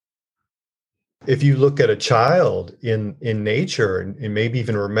If you look at a child in nature and maybe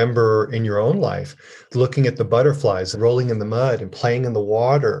even remember in your own life, looking at the butterflies rolling in the mud and playing in the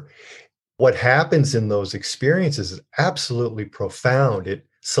water, what happens in those experiences is absolutely profound. It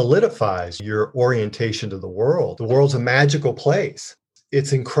solidifies your orientation to the world. The world's a magical place.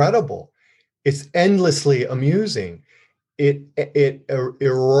 It's incredible. It's endlessly amusing. It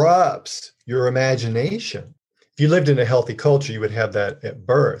erupts your imagination. If you lived in a healthy culture, you would have that at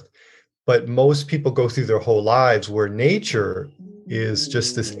birth. But most people go through their whole lives where nature is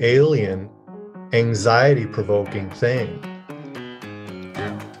just this alien, anxiety-provoking thing.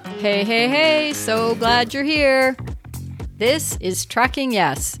 Hey, hey, hey, so glad you're here. This is Tracking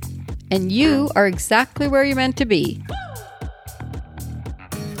Yes, and you are exactly where you're meant to be.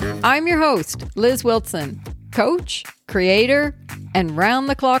 I'm your host, Liz Wilson, coach, creator, and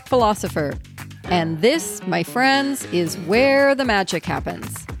round-the-clock philosopher. And this, my friends, is where the magic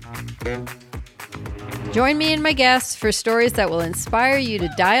happens. Join me and my guests for stories that will inspire you to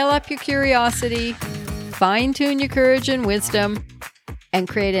dial up your curiosity, fine-tune your courage and wisdom, and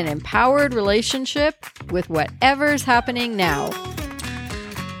create an empowered relationship with whatever's happening now.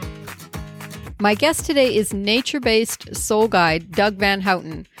 My guest today is nature-based soul guide Doug Van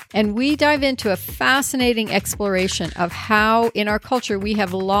Houten, and we dive into a fascinating exploration of how in our culture we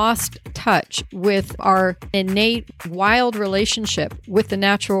have lost touch with our innate wild relationship with the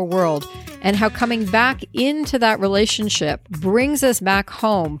natural world, and how coming back into that relationship brings us back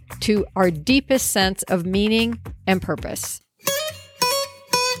home to our deepest sense of meaning and purpose.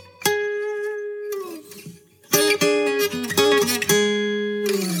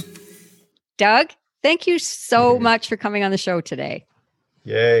 Doug, thank you so much for coming on the show today.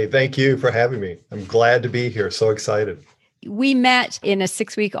 Yay. Thank you for having me. I'm glad to be here. So excited. We met in a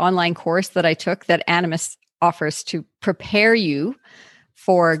 6-week online course that I took that Animas offers to prepare you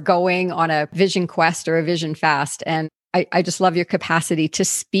for going on a vision quest or a vision fast. And I just love your capacity to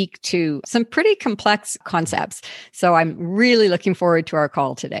speak to some pretty complex concepts. So I'm really looking forward to our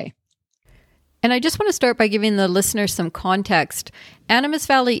call today. And I just want to start by giving the listeners some context. Animas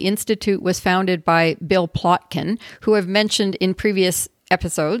Valley Institute was founded by Bill Plotkin, who I've mentioned in previous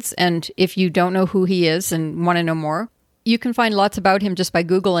episodes. And if you don't know who he is and want to know more, you can find lots about him just by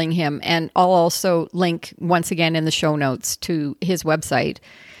Googling him. And I'll also link once again in the show notes to his website.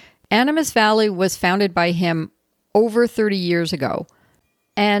 Animas Valley was founded by him over 30 years ago.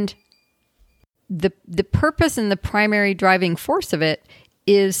 And the purpose and the primary driving force of it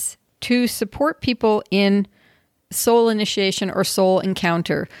is to support people in soul initiation or soul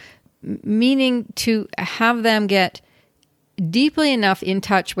encounter, meaning to have them get deeply enough in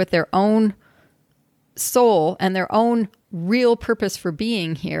touch with their own soul and their own real purpose for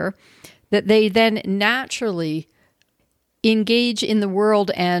being here, that they then naturally engage in the world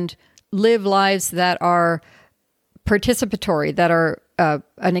and live lives that are participatory, that are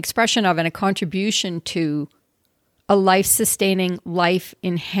an expression of and a contribution to a life-sustaining,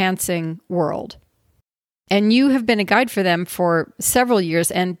 life-enhancing world. And you have been a guide for them for several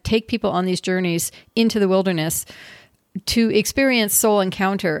years and take people on these journeys into the wilderness to experience soul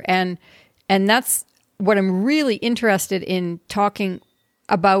encounter. And that's what I'm really interested in talking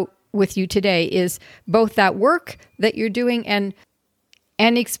about with you today is both that work that you're doing and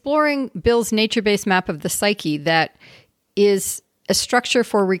exploring Bill's nature-based map of the psyche that is a structure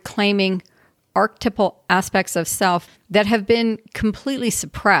for reclaiming archetypal aspects of self that have been completely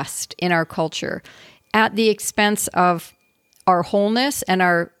suppressed in our culture at the expense of our wholeness and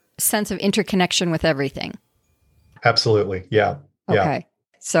our sense of interconnection with everything. Absolutely. Yeah. Okay.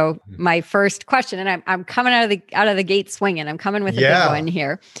 So my first question, and I'm coming out of the gate swinging. I'm coming with a big one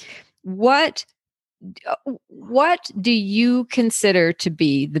here. What do you consider to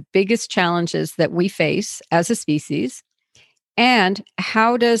be the biggest challenges that we face as a species? And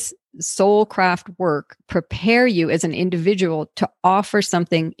how does Soulcraft work prepare you as an individual to offer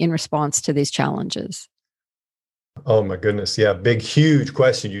something in response to these challenges? Oh my goodness. Yeah. Big, huge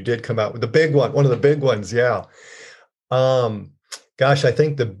question. You did come out with the big one, one of the big ones. Yeah. Gosh, I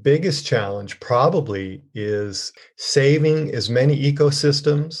think the biggest challenge probably is saving as many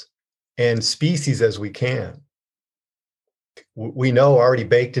ecosystems and species as we can. We know already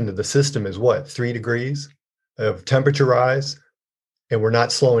baked into the system is what, 3 degrees of temperature rise? And we're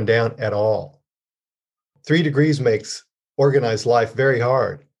not slowing down at all. 3 degrees makes organized life very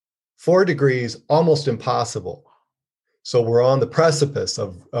hard. 4 degrees, almost impossible. So we're on the precipice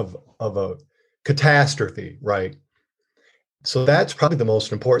of a catastrophe, right? So that's probably the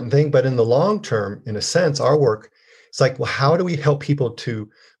most important thing. But in the long term, in a sense, our work, it's like, well, how do we help people to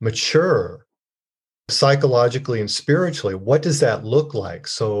mature psychologically and spiritually? What does that look like?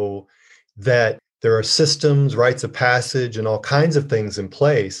 So that there are systems, rites of passage, and all kinds of things in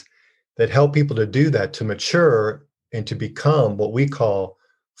place that help people to do that, to mature and to become what we call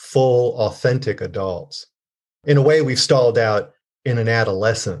full, authentic adults. In a way, we've stalled out in an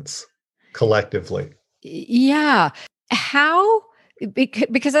adolescence collectively. Yeah. How?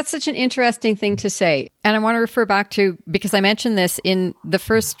 Because that's such an interesting thing to say. And I want to refer back to, because I mentioned this in the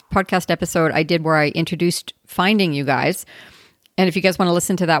first podcast episode I did where I introduced Finding You Guys. And if you guys want to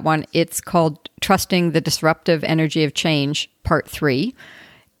listen to that one, it's called Trusting the Disruptive Energy of Change, Part 3.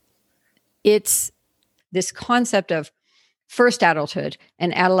 It's this concept of first adulthood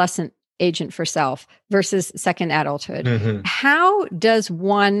and adolescent agent for self versus second adulthood. Mm-hmm. How does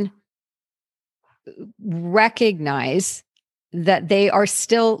one recognize that they are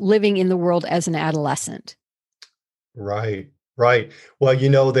still living in the world as an adolescent? Right.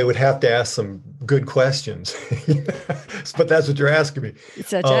 Well, they would have to ask some good questions, but that's what you're asking me.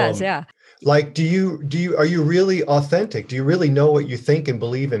 Such as, yeah. Like, are you really authentic? Do you really know what you think and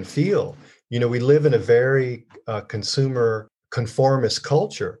believe and feel? We live in a very consumer conformist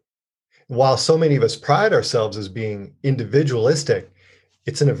culture. While so many of us pride ourselves as being individualistic,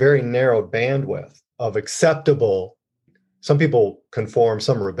 it's in a very narrow bandwidth of acceptable. Some people conform,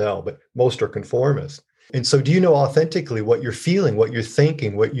 some rebel, but most are conformist. And so do you know authentically what you're feeling, what you're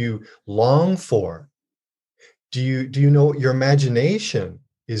thinking, what you long for? Do you know what your imagination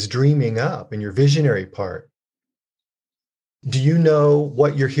is dreaming up in your visionary part? Do you know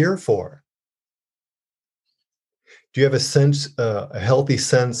what you're here for? Do you have a healthy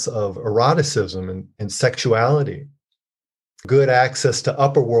sense of eroticism and sexuality? Good access to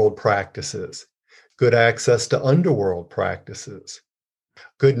upper world practices, good access to underworld practices,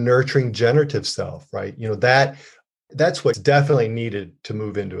 good nurturing generative self, right? That's what's definitely needed to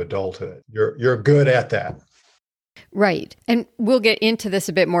move into adulthood. You're good at that. Right. And we'll get into this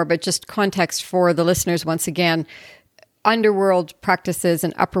a bit more, but just context for the listeners once again. Underworld practices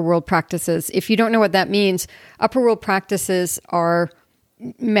and upper world practices. If you don't know what that means, upper world practices are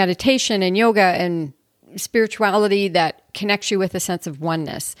meditation and yoga and spirituality that connects you with a sense of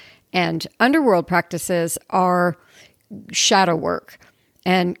oneness. And underworld practices are shadow work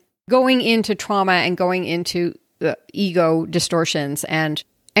and going into trauma and going into ego distortions and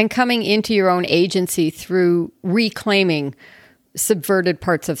coming into your own agency through reclaiming subverted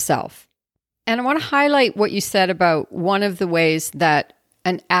parts of self. And I want to highlight what you said about one of the ways that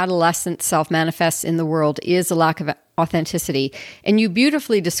an adolescent self manifests in the world is a lack of authenticity. And you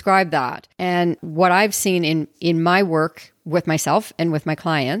beautifully described that. And what I've seen in my work with myself and with my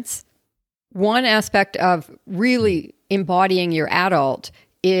clients, one aspect of really embodying your adult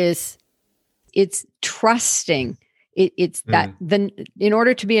is it's trusting. It's that in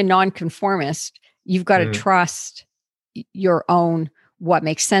order to be a nonconformist, you've got to trust your own, what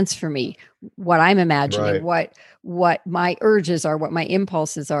makes sense for me, what I'm imagining, what my urges are, what my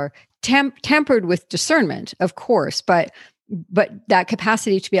impulses are, tempered with discernment, of course, but that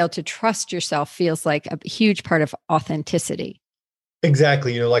capacity to be able to trust yourself feels like a huge part of authenticity.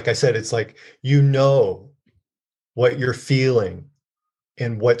 Exactly. Like I said, it's like, what you're feeling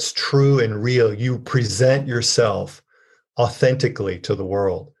and what's true and real. You present yourself authentically to the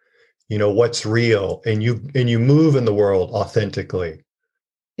world. What's real, and you move in the world authentically.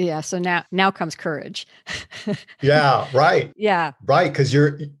 Yeah. So now comes courage. Yeah. Right. Yeah. Right. Because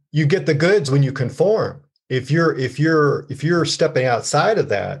you get the goods when you conform. If you're stepping outside of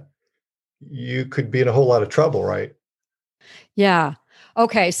that, you could be in a whole lot of trouble, right? Yeah.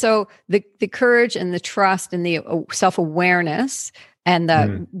 Okay. So the courage and the trust and the self-awareness and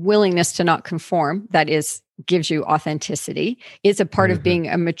the willingness to not conform, gives you authenticity, is a part of being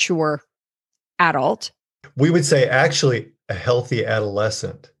a mature adult. We would say actually a healthy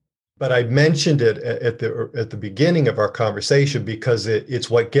adolescent. But I mentioned it at the beginning of our conversation because it's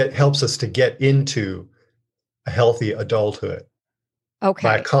what helps us to get into a healthy adulthood. Okay.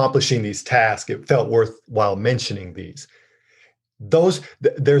 By accomplishing these tasks, it felt worthwhile mentioning these.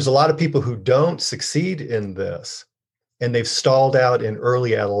 There's a lot of people who don't succeed in this, and they've stalled out in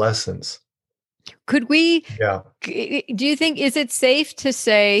early adolescence. Could we? Yeah. Do you think, is it safe to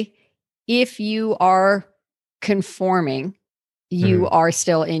say if you are conforming, you are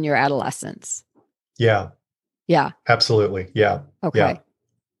still in your adolescence? Yeah. Yeah. Absolutely. Yeah. Okay. Yeah.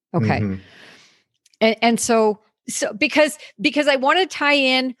 Okay. Mm-hmm. And so because I want to tie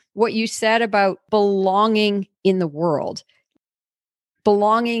in what you said about belonging in the world,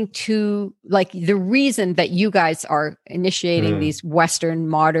 belonging to, like, the reason that you guys are initiating these Western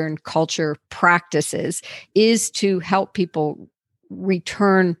modern culture practices is to help people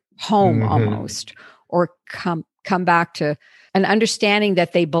return home almost, or come back to and understanding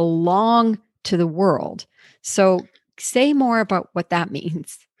that they belong to the world. So say more about what that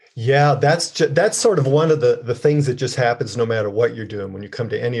means. Yeah, that's sort of one of the things that just happens no matter what you're doing when you come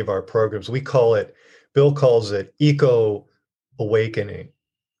to any of our programs. Bill calls it eco awakening.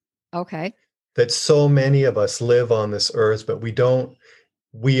 Okay. That so many of us live on this earth, but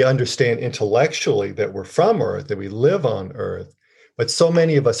we understand intellectually that we're from Earth, that we live on Earth, but so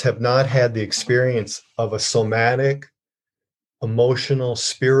many of us have not had the experience of a somatic, emotional,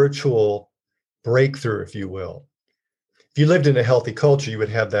 spiritual breakthrough, if you will. If you lived in a healthy culture, you would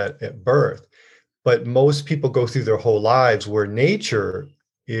have that at birth. But most people go through their whole lives where nature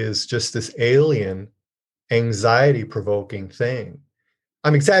is just this alien, anxiety provoking thing.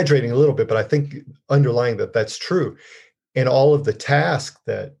 I'm exaggerating a little bit, but I think underlying that's true. And all of the tasks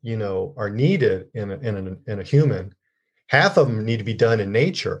that are needed in a human, half of them need to be done in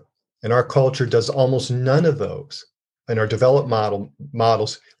nature, and our culture does almost none of those. And our developed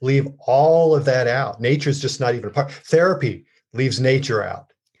models leave all of that out. Nature's just not even a part. Therapy leaves nature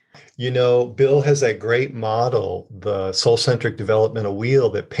out. Bill has that great model, the soul-centric developmental wheel,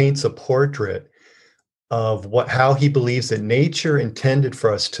 that paints a portrait of how he believes that nature intended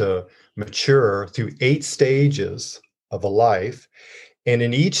for us to mature through 8 stages of a life. And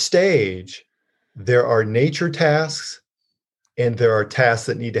in each stage, there are nature tasks and there are tasks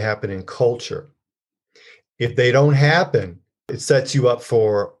that need to happen in culture. If they don't happen, it sets you up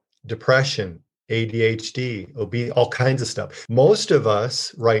for depression, ADHD, obesity, all kinds of stuff. Most of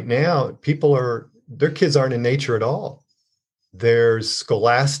us right now, their kids aren't in nature at all. There's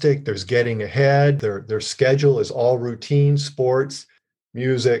scholastic, there's getting ahead, their schedule is all routine, sports,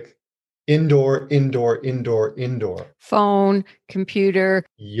 music, indoor, indoor, indoor, indoor. Phone, computer.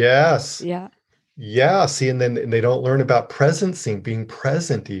 Yes. Yeah. Yeah. See, and they don't learn about presencing, being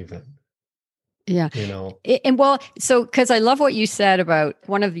present even. Yeah. So because I love what you said about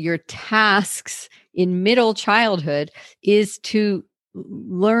one of your tasks in middle childhood is to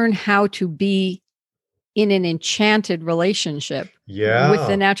learn how to be in an enchanted relationship with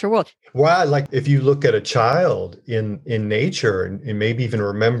the natural world. Well, like if you look at a child in nature and maybe even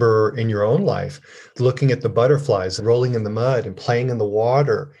remember in your own life, looking at the butterflies rolling in the mud and playing in the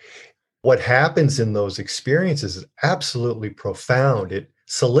water, what happens in those experiences is absolutely profound. It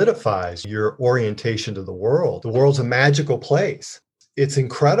solidifies your orientation to the world. The world's a magical place. It's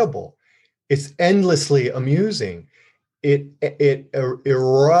incredible. It's endlessly amusing. It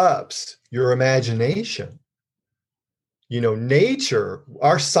erupts your imagination. Nature,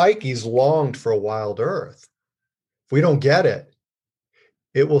 our psyche's longed for a wild earth. If we don't get it,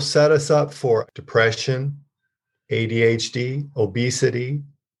 it will set us up for depression, ADHD, obesity,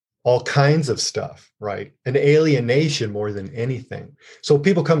 all kinds of stuff, right? An alienation more than anything. So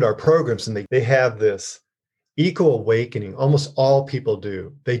people come to our programs and they have this eco awakening. Almost all people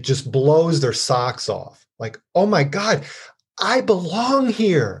do. They just blows their socks off. Like, oh my God, I belong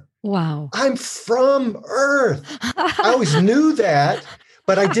here. Wow. I'm from Earth. I always knew that,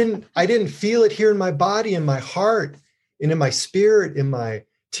 but I didn't feel it here in my body, in my heart, and in my spirit, in my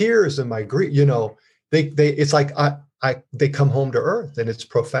tears, in my grief. It's like they come home to Earth, and it's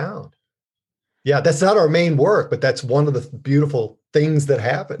profound. Yeah, that's not our main work, but that's one of the beautiful things that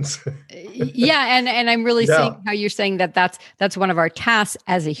happens. Yeah, and I'm really seeing how you're saying that's one of our tasks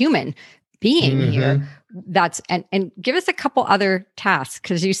as a human being here. That's and give us a couple other tasks,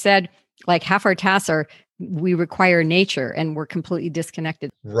 because you said like half our tasks are we require nature and we're completely disconnected.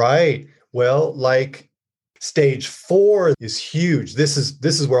 Right. Well, like stage 4 is huge. This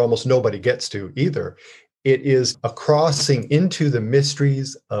is where almost nobody gets to either. It is a crossing into the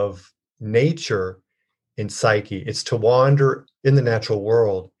mysteries of nature and psyche. It's to wander in the natural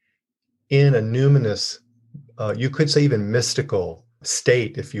world in a numinous, you could say even mystical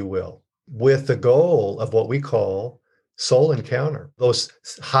state, if you will, with the goal of what we call soul encounter. Those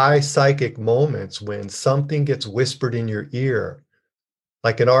high psychic moments when something gets whispered in your ear,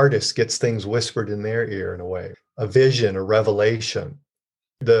 like an artist gets things whispered in their ear in a way, a vision, a revelation.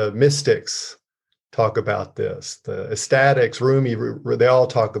 The mystics talk about this. The ecstatics, Rumi, they all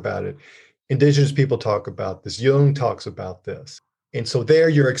talk about it. Indigenous people talk about this. Jung talks about this. And so there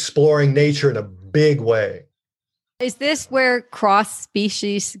you're exploring nature in a big way. Is this where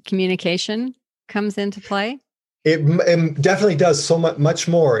cross-species communication comes into play? It definitely does so much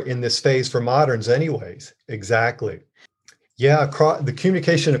more in this phase for moderns anyways. Exactly. Yeah, the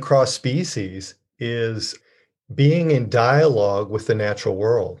communication across species is being in dialogue with the natural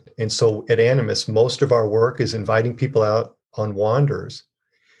world. And so at Animist, most of our work is inviting people out on wanders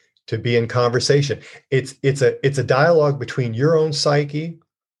to be in conversation. It's a dialogue between your own psyche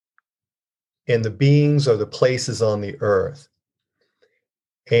and the beings or the places on the earth.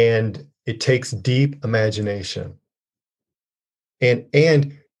 And it takes deep imagination.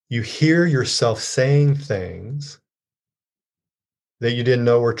 And you hear yourself saying things that you didn't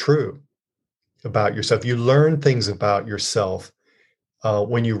know were true about yourself. You learn things about yourself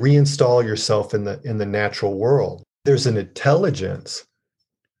when you reinstall yourself in the natural world. There's an intelligence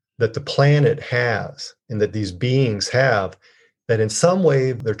that the planet has and that these beings have that in some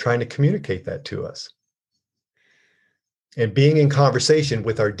way they're trying to communicate that to us. And being in conversation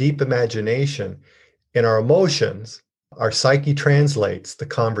with our deep imagination and our emotions, our psyche translates the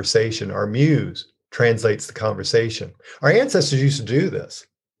conversation, our muse translates the conversation. Our ancestors used to do this.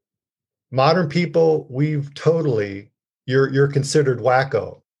 Modern people, you're considered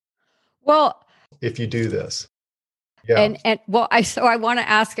wacko Well, if you do this. Yeah. and well, I want to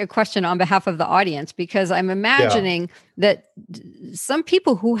ask a question on behalf of the audience, because I'm imagining that some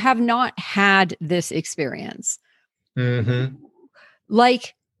people who have not had this experience, Mm-hmm.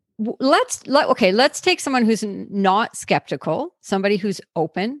 like let's take someone who's not skeptical, somebody who's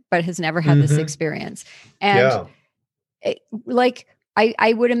open but has never had this experience, and like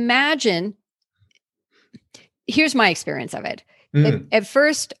I would imagine, here's my experience of it. At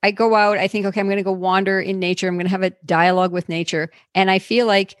first, I go out, I think, okay, I'm going to go wander in nature. I'm going to have a dialogue with nature. And I feel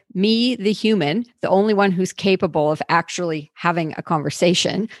like me, the human, the only one who's capable of actually having a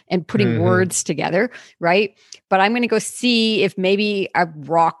conversation and putting words together, right? But I'm going to go see if maybe a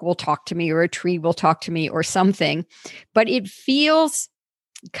rock will talk to me or a tree will talk to me or something. But it feels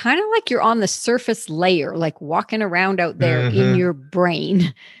kind of like you're on the surface layer, like walking around out there in your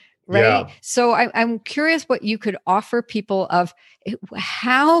brain. Right. Yeah. So I'm curious what you could offer people of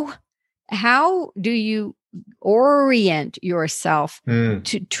how do you orient yourself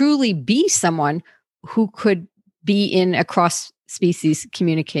to truly be someone who could be in a cross species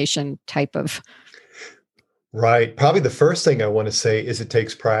communication type of. Right. Probably the first thing I want to say is it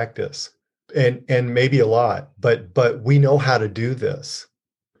takes practice and maybe a lot, but we know how to do this.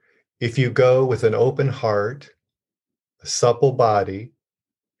 If you go with an open heart, a supple body,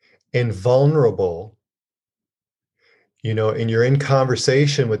 and vulnerable, and you're in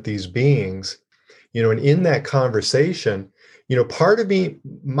conversation with these beings, and in that conversation, part of me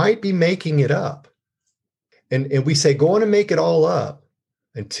might be making it up. And we say, go on and make it all up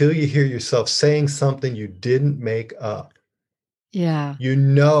until you hear yourself saying something you didn't make up. Yeah.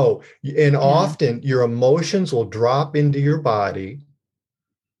 And often your emotions will drop into your body.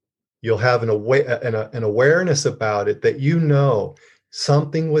 You'll have an awareness about it that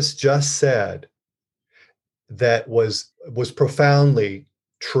something was just said that was profoundly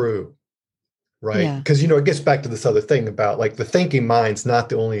true, right? Because it gets back to this other thing about like the thinking mind's not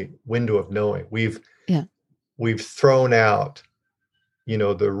the only window of knowing. We've thrown out,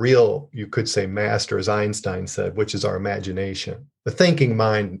 the real, you could say, master, as Einstein said, which is our imagination. The thinking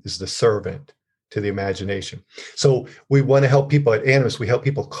mind is the servant to the imagination. So we want to help people at Animist. We help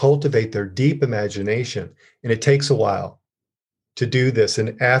people cultivate their deep imagination, and it takes a while to do this.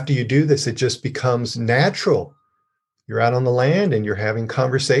 And after you do this, it just becomes natural. You're out on the land and you're having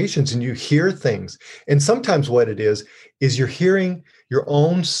conversations and you hear things. And sometimes what it is you're hearing your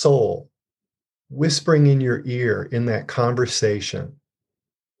own soul whispering in your ear in that conversation.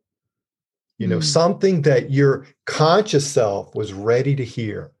 Something that your conscious self was ready to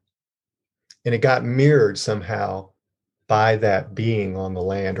hear. And it got mirrored somehow by that being on the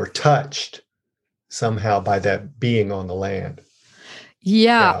land, or touched somehow by that being on the land.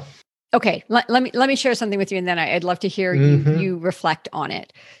 Yeah. Okay. Let me share something with you, and then I'd love to hear you reflect on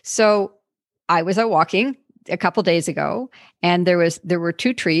it. So I was out walking a couple days ago, and there were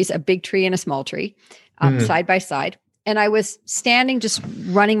two trees, a big tree and a small tree, side by side. And I was standing, just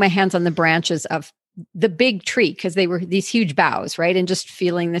running my hands on the branches of the big tree, because they were these huge boughs, right? And just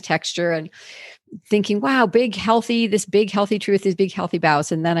feeling the texture and thinking, wow, this big, healthy tree with these big, healthy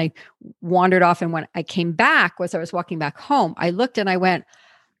boughs. And then I wandered off. And when I came back, as I was walking back home, I looked and I went,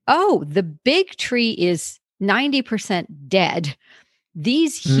 oh, the big tree is 90% dead.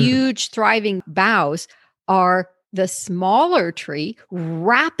 These huge, thriving boughs are the smaller tree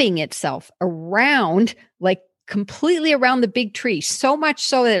wrapping itself around, like completely around the big tree, so much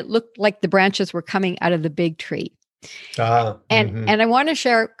so that it looked like the branches were coming out of the big tree. And I want to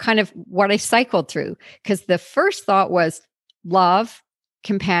share kind of what I cycled through, because the first thought was love,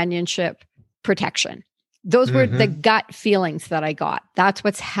 companionship, protection. Those were the gut feelings that I got. That's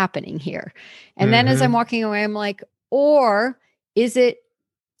what's happening here. And then as I'm walking away, I'm like, or is it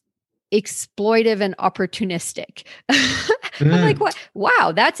exploitive and opportunistic? I'm like, what?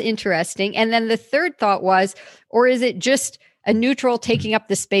 Wow, that's interesting. And then the third thought was, or is it just a neutral taking up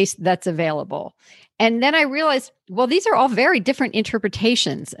the space that's available? And then I realized, well, these are all very different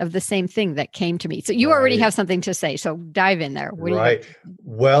interpretations of the same thing that came to me. So you already Right. have something to say. So dive in there. What do you Right.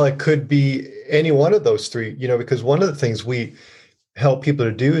 Well, it could be any one of those three, because one of the things we help people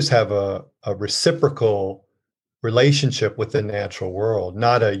to do is have a reciprocal relationship with the natural world,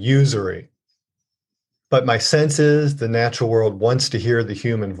 not a usury. But my sense is the natural world wants to hear the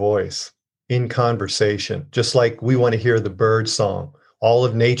human voice in conversation, just like we want to hear the bird song. All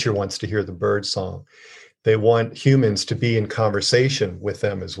of nature wants to hear the bird song. They want humans to be in conversation with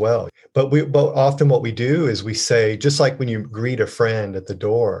them as well. But often what we do is we say, just like when you greet a friend at the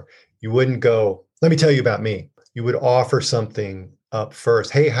door, you wouldn't go, let me tell you about me. You would offer something up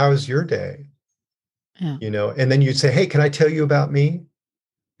first. Hey, how's your day? Yeah. And then you'd say, hey, can I tell you about me?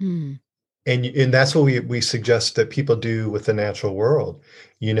 Mm. And that's what we suggest that people do with the natural world,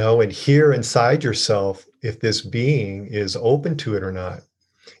 and hear inside yourself if this being is open to it or not.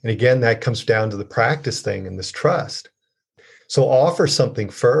 And again, that comes down to the practice thing and this trust. So offer something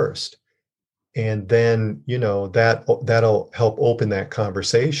first, and then that'll help open that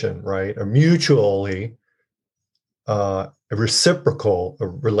conversation, right? A mutually a reciprocal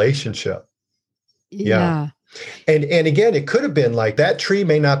relationship. Yeah. Yeah. And again, it could have been like that tree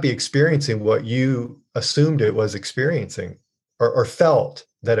may not be experiencing what you assumed it was experiencing or felt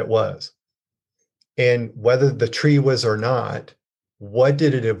that it was. And whether the tree was or not, what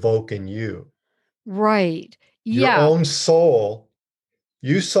did it evoke in you? Right. Your Yeah. own soul,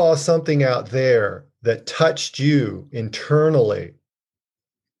 you saw something out there that touched you internally,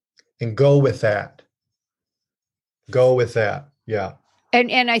 and go with that. Go with that. Yeah.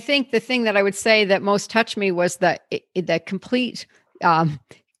 And I think the thing that I would say that most touched me was the complete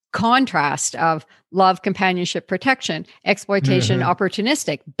contrast of love, companionship, protection, exploitation, Mm-hmm.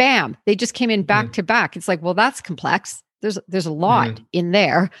 opportunistic. Bam! They just came in back to back. It's like, well, that's complex. There's a lot in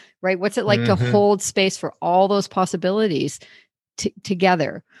there, right? What's it like to hold space for all those possibilities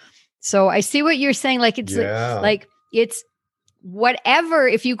together? So I see what you're saying. Like it's whatever.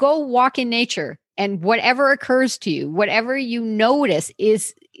 If you go walk in nature, and whatever occurs to you, whatever you notice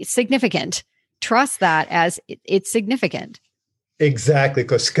is significant. Trust that as it's significant. Exactly.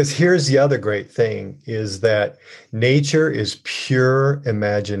 Because here's the other great thing is that nature is pure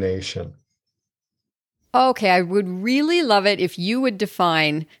imagination. Okay, I would really love it if you would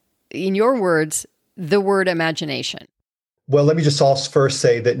define, in your words, the word imagination. Well, let me just also first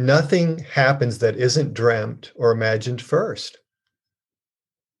say that nothing happens that isn't dreamt or imagined first.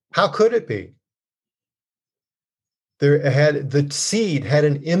 How could it be? The seed had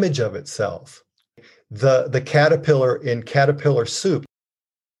an image of itself. The caterpillar in caterpillar soup,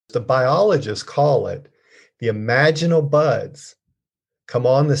 the biologists call it the imaginal buds come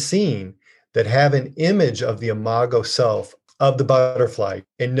on the scene that have an image of the imago self of the butterfly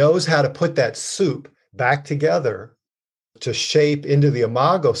and knows how to put that soup back together to shape into the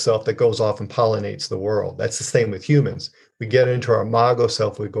imago self that goes off and pollinates the world. That's the same with humans. We get into our imago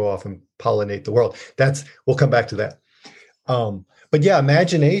self, we go off and pollinate the world. We'll come back to that. But yeah,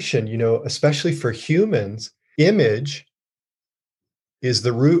 imagination, especially for humans, image is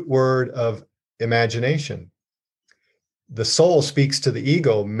the root word of imagination. The soul speaks to the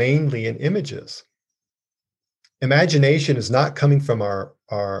ego mainly in images. Imagination is not coming from our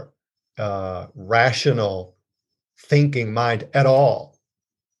rational thinking mind at all.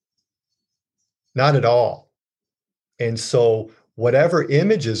 Not at all. And so whatever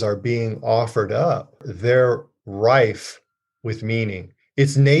images are being offered up, they're rife with meaning.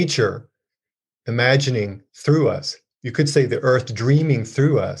 It's nature imagining through us. You could say the earth dreaming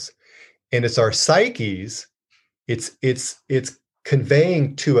through us. And it's our psyches, it's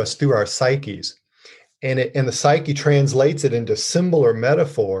conveying to us through our psyches. And the psyche translates it into symbol or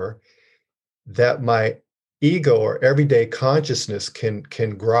metaphor that my ego or everyday consciousness can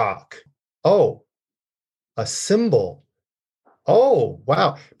grok. Oh, a symbol. Oh,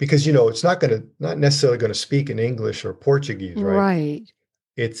 wow. Because it's not necessarily going to speak in English or Portuguese, right? Right.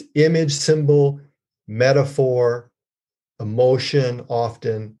 It's image, symbol, metaphor, emotion,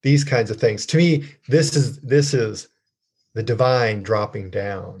 often these kinds of things. To me, this is the divine dropping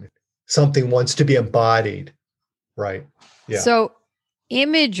down. Something wants to be embodied, right? Yeah. So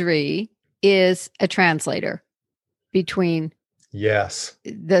imagery is a translator between yes,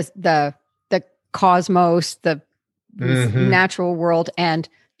 the cosmos, the natural world, and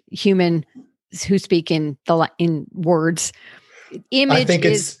human who speak in words. Image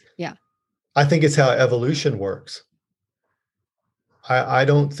I think it's how evolution works. I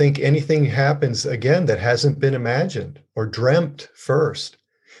don't think anything happens again that hasn't been imagined or dreamt first.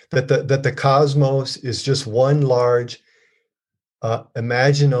 That the cosmos is just one large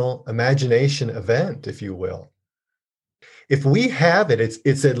imagination event, if you will. If we have it,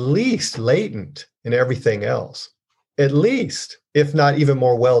 it's at least latent in everything else, at least, if not even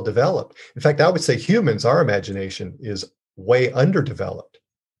more well developed. In fact, I would say humans, our imagination is way underdeveloped.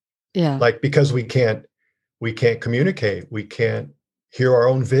 Yeah. Like, because we can't communicate, we can't hear our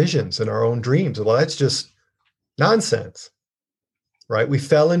own visions and our own dreams. Well, that's just nonsense, right? We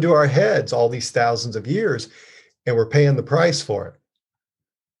fell into our heads all these thousands of years, and we're paying the price for it.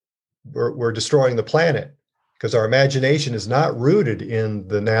 We're destroying the planet because our imagination is not rooted in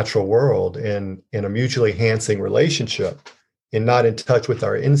the natural world and in a mutually enhancing relationship, and not in touch with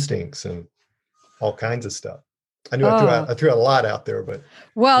our instincts and all kinds of stuff. I knew Oh, I threw a lot out there, but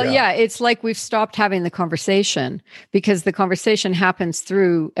well, yeah. yeah, it's like we've stopped having the conversation because the conversation happens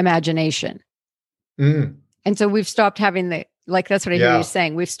through imagination. Mm, And so we've stopped having like, that's what I hear you yeah.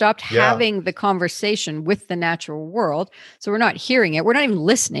 saying. We've stopped Yeah. having the conversation with the natural world. So we're not hearing it. We're not even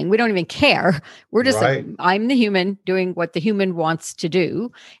listening. We don't even care. We're just like, Right. I'm the human doing what the human wants to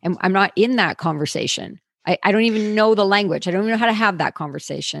do. And I'm not in that conversation. I don't even know the language. I don't even know how to have that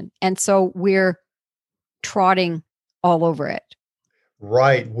conversation. And so we're trotting all over it.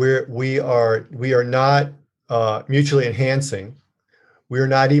 Right. We are not mutually enhancing. We are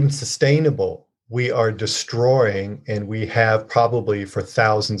not even sustainable. We are destroying, and we have probably for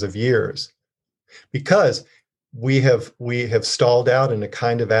thousands of years, because we have stalled out in a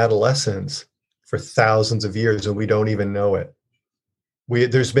kind of adolescence for thousands of years, and we don't even know it.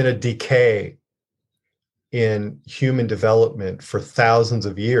 There's been a decay in human development for thousands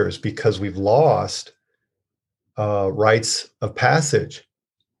of years because we've lost rites of passage.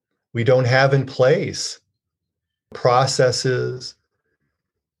 We don't have in place processes,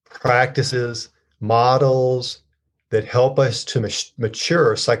 practices, models that help us to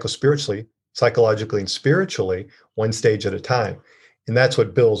mature psychospiritually, psychologically, and spiritually, one stage at a time. And that's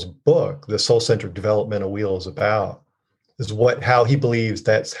what Bill's book, The Soul-Centered Developmental Wheel, is about, is how he believes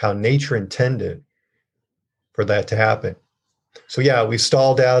that's how nature intended for that to happen. So yeah, we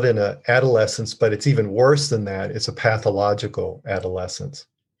stalled out in an adolescence, but it's even worse than that. It's a pathological adolescence.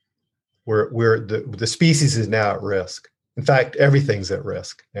 The species is now at risk. In fact, everything's at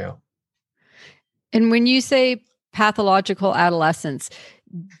risk now. And when you say pathological adolescence,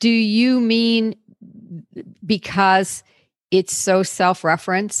 do you mean because it's so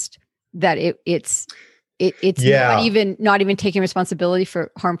self-referenced that it's Yeah, not even taking responsibility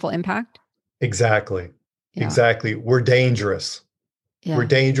for harmful impact? exactly. Yeah. Exactly. We're dangerous. We're Yeah.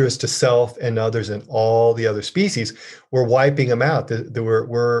 dangerous to self and others and all the other species. We're wiping them out.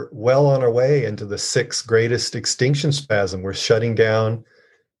 We're well on our way into the sixth greatest extinction spasm. We're shutting down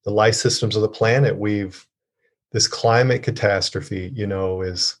the life systems of the planet. This climate catastrophe,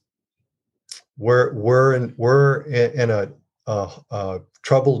 is we're in a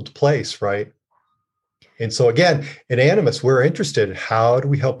troubled place, right? And so again, at Animus, we're interested in how do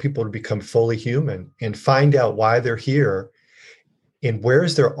we help people to become fully human and find out why they're here and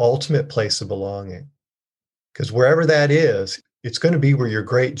where's their ultimate place of belonging. Because wherever that is, it's going to be where your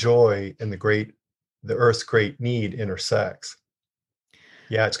great joy and the earth's great need intersects.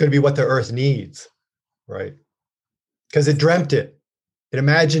 Yeah, it's going to be what the earth needs, right? Because it dreamt it. It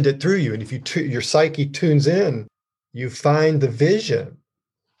imagined it through you. And if your psyche tunes in, you find the vision,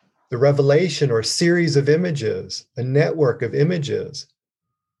 the revelation, or a series of images, a network of images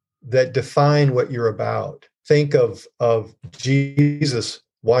that define what you're about. Think of Jesus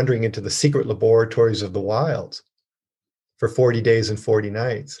wandering into the secret laboratories of the wilds for 40 days and 40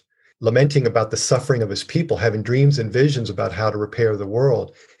 nights, lamenting about the suffering of his people, having dreams and visions about how to repair the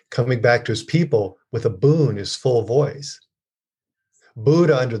world, coming back to his people with a boon, his full voice.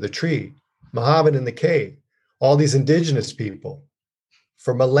 Buddha under the tree, Muhammad in the cave, all these indigenous people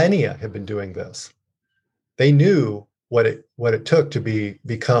for millennia have been doing this. They knew what it took to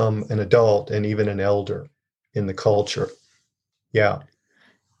become an adult and even an elder in the culture. Yeah.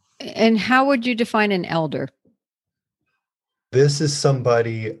 And how would you define an elder? This is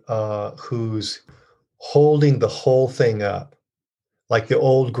somebody who's holding the whole thing up, like the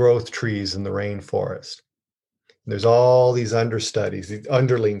old growth trees in the rainforest. There's all these understudies, these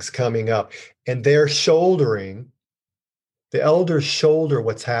underlings coming up, and the elders shoulder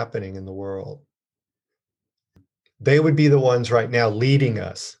what's happening in the world. They would be the ones right now leading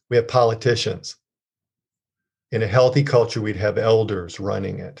us. We have politicians. In a healthy culture, we'd have elders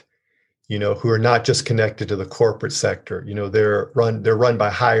running it, who are not just connected to the corporate sector. They're run by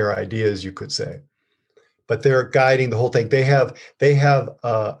higher ideas, you could say, but they're guiding the whole thing. They have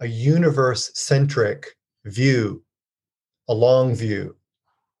a universe-centric view, a long view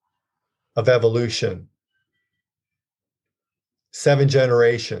of evolution. 7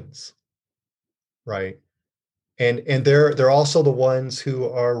 generations, right? And they're also the ones who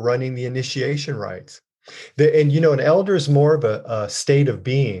are running the initiation rites. And an elder is more of a state of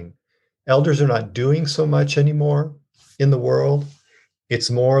being. Elders are not doing so much anymore in the world. It's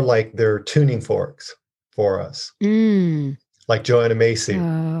more like they're tuning forks for us, Mm. like Joanna Macy.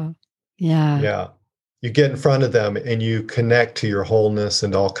 Oh, yeah. Yeah. You get in front of them and you connect to your wholeness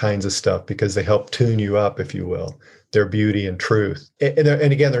and all kinds of stuff because they help tune you up, if you will, their beauty and truth. And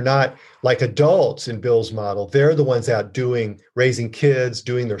again, they're not like adults in Bill's model. They're the ones out raising kids,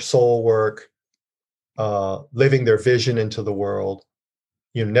 doing their soul work, living their vision into the world,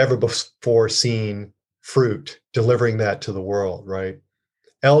 never before seen fruit, delivering that to the world, right?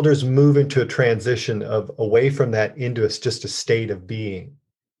 Elders move into a transition of away from that into just a state of being.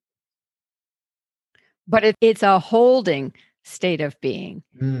 But it's a holding state of being.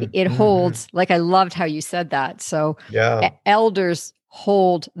 It holds, like I loved how you said that. So yeah, elders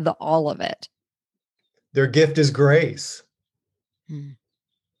hold the all of it. Their gift is grace.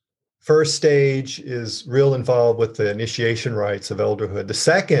 First stage is real involved with the initiation rites of elderhood. The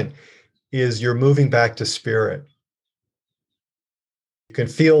second is you're moving back to spirit. You can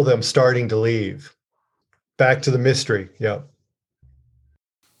feel them starting to leave. Back to the mystery. Yeah.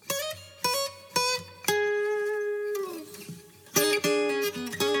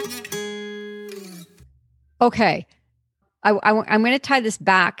 Okay. I'm going to tie this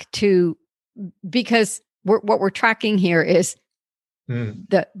back to, because what we're tracking here is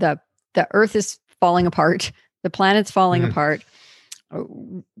the earth is falling apart, the planet's falling apart,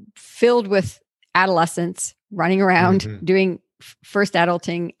 filled with adolescents running around doing first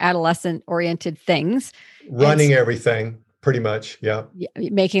adulting, adolescent oriented things, running everything pretty much. Yeah.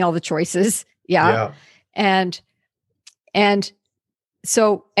 Making all the choices. Yeah. And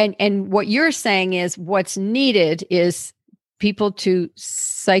so, and what you're saying is what's needed is people to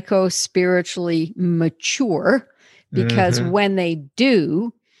psycho-spiritually mature, because when they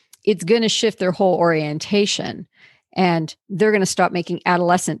do, it's going to shift their whole orientation, and they're going to stop making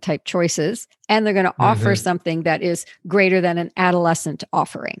adolescent type choices, and they're going to offer something that is greater than an adolescent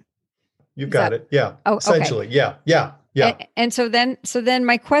offering. You've got it. Yeah. Oh, essentially. Okay. Yeah. And so then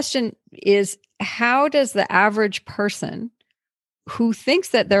my question is, how does the average person who thinks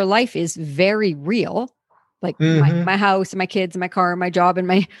that their life is very real, like my house, my kids, my car, my job, and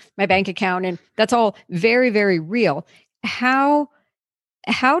my bank account, and that's all very, very real, how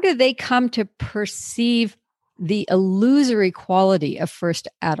do they come to perceive the illusory quality of first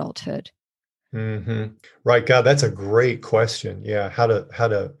adulthood? Right. God, that's a great question. Yeah. How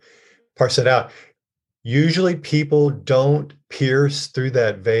to parse it out. Usually people don't pierce through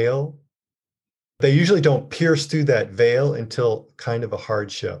that veil. They usually don't pierce through that veil until kind of a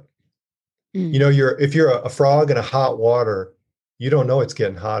hardship. If you're a frog in a hot water, you don't know it's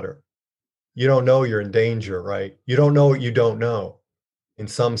getting hotter. You don't know you're in danger, right? You don't know what you don't know, in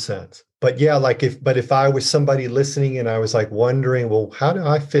some sense. But yeah, if I was somebody listening and I was like wondering, well, how do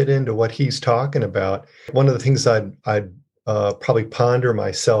I fit into what he's talking about? One of the things I'd probably ponder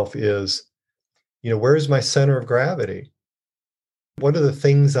myself is, where's my center of gravity? What are the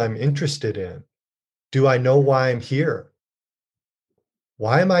things I'm interested in? Do I know why I'm here?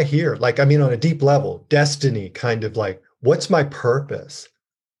 Why am I here? On a deep level, destiny, kind of like, what's my purpose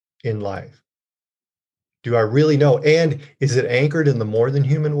in life? Do I really know? And is it anchored in the more than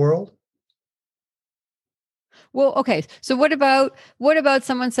human world? Well, okay. So what about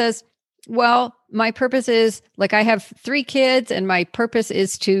someone says, well, my purpose is, like, I have 3 kids and my purpose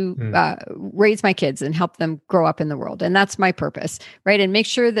is to raise my kids and help them grow up in the world. And that's my purpose, right? And make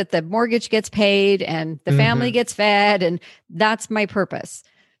sure that the mortgage gets paid and the family gets fed. And that's my purpose.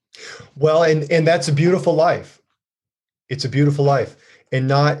 Well, and that's a beautiful life. It's a beautiful life, and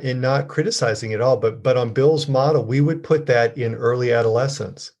not criticizing it all. But on Bill's model, we would put that in early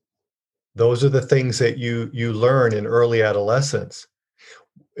adolescence. Those are the things that you learn in early adolescence.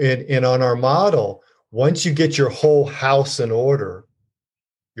 And on our model, once you get your whole house in order,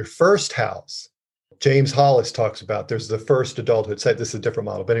 your first house, James Hollis talks about, there's the first adulthood. This is a different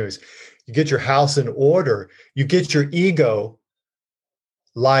model. But anyways, you get your house in order, you get your ego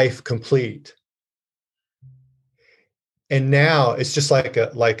life complete. And now it's just like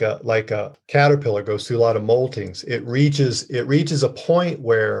a caterpillar goes through a lot of moltings. It reaches a point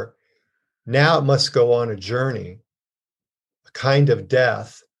where now it must go on a journey, a kind of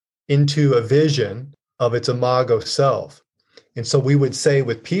death, into a vision of its imago self. And so we would say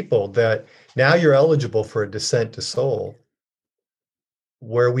with people that now you're eligible for a descent to soul,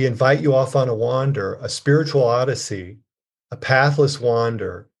 where we invite you off on a wander, a spiritual odyssey, a pathless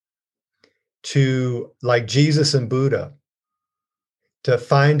wander to, like Jesus and Buddha, to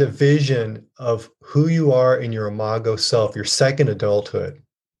find a vision of who you are in your imago self, your second adulthood.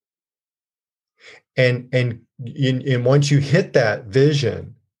 And once you hit that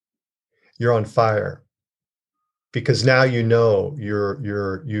vision, you're on fire, because now you know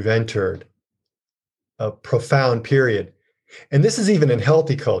you've entered a profound period. And this is even in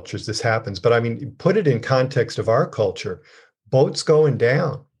healthy cultures, this happens. But I mean, put it in context of our culture. Boats going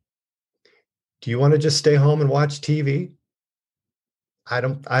down. Do you want to just stay home and watch TV? I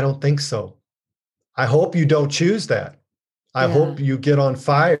don't think so. I hope you don't choose that. I hope you get on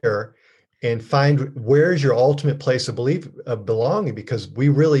fire and find where's your ultimate place of belonging, because we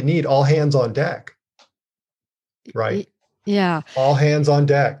really need all hands on deck. Right? Yeah. All hands on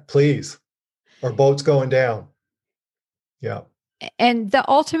deck, please. Or boats going down. Yeah. And the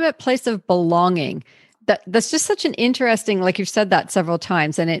ultimate place of belonging, that's just such an interesting, like you've said that several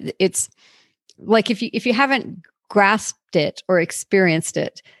times. And it's like, if you haven't grasped it or experienced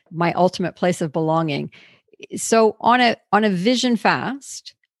it, my ultimate place of belonging. So on a vision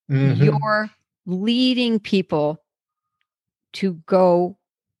fast, you're leading people to go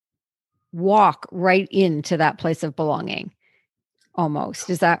walk right into that place of belonging almost.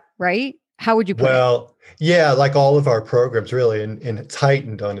 Is that right? How would you put it? Well, yeah, like all of our programs really, and it's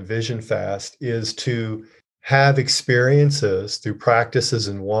heightened on a vision fast, is to have experiences through practices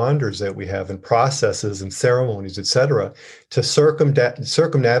and wanders that we have, and processes and ceremonies, et cetera, to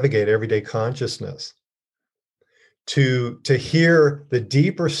circumnavigate everyday consciousness, to hear the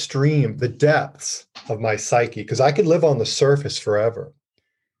deeper stream, the depths of my psyche, because I could live on the surface forever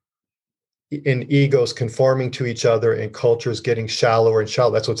in egos conforming to each other and cultures getting shallower and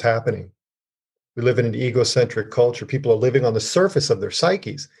shallower. That's what's happening. We live in an egocentric culture. People are living on the surface of their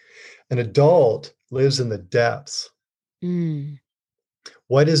psyches. An adult lives in the depths.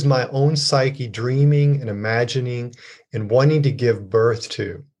 What is my own psyche dreaming and imagining and wanting to give birth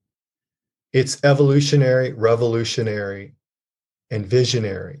to? It's evolutionary, revolutionary, and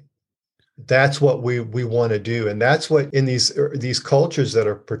visionary. That's what we want to do. And that's what, in these cultures that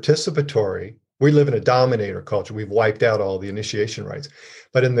are participatory, we live in a dominator culture. We've wiped out all the initiation rites.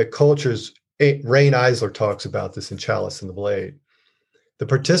 But in the cultures, Rain Eisler talks about this in Chalice and the Blade. The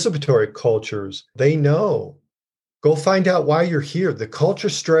participatory cultures, they know. Go find out why you're here. The culture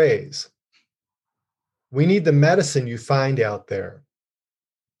strays. We need the medicine you find out there.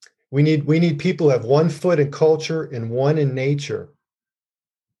 We need people who have one foot in culture and one in nature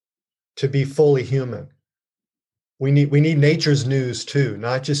to be fully human. We need nature's news too,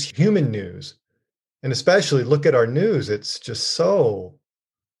 not just human news. And especially look at our news. It's just so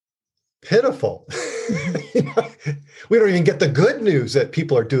pitiful. We don't even get the good news that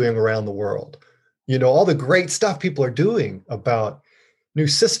people are doing around the world. All the great stuff people are doing about new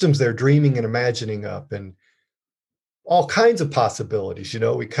systems they're dreaming and imagining up, and all kinds of possibilities.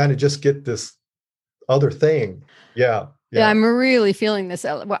 We kind of just get this other thing. Yeah, I'm really feeling this.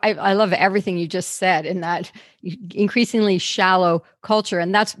 I love everything you just said in that increasingly shallow culture.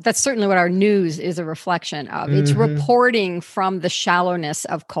 And that's certainly what our news is a reflection of. It's reporting from the shallowness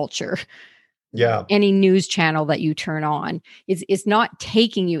of culture. Yeah. Any news channel that you turn on is not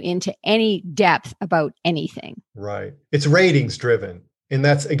taking you into any depth about anything. Right. It's ratings driven. And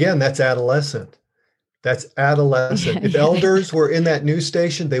that's adolescent. That's adolescent. If elders were in that news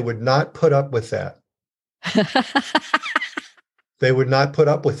station, they would not put up with that. They would not put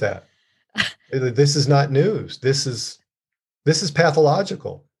up with that. This is not news. This is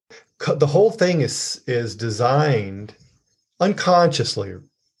pathological. The whole thing is designed unconsciously.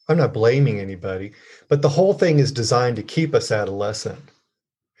 I'm not blaming anybody, but the whole thing is designed to keep us adolescent.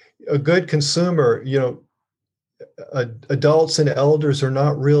 A good consumer, adults and elders are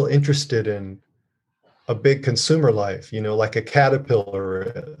not real interested in a big consumer life, like a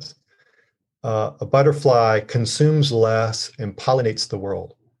caterpillar is. A butterfly consumes less and pollinates the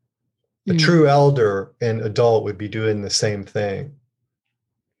world. A true elder and adult would be doing the same thing.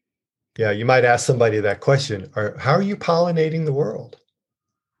 Yeah, you might ask somebody that question. How are you pollinating the world?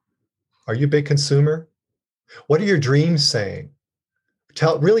 Are you a big consumer? What are your dreams saying?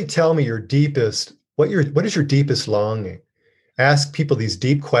 Really tell me your deepest, what is your deepest longing? Ask people these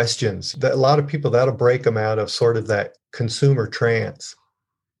deep questions. That a lot of people, that'll break them out of sort of that consumer trance.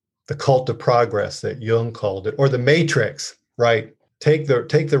 The cult of progress that Jung called it, or the matrix, right? Take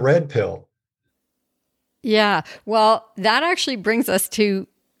the red pill. Yeah. Well, that actually brings us to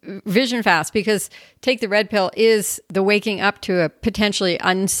Vision Fast, because take the red pill is the waking up to a potentially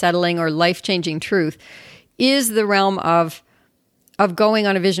unsettling or life-changing truth, is the realm of going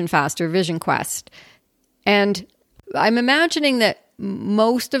on a vision fast or vision quest. And I'm imagining that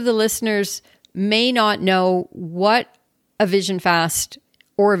most of the listeners may not know what a vision fast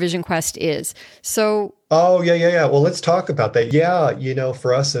or a vision quest is. So, oh, yeah. Well, let's talk about that. Yeah,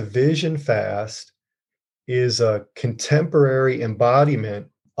 for us, a vision fast is a contemporary embodiment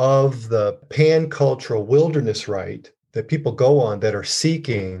of the pan-cultural wilderness rite that people go on that are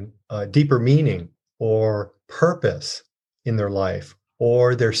seeking deeper meaning or purpose in their life,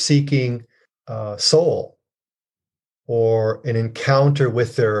 or they're seeking soul or an encounter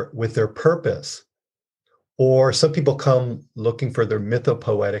with their purpose. Or some people come looking for their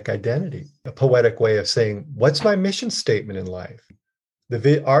mythopoetic identity, a poetic way of saying, what's my mission statement in life?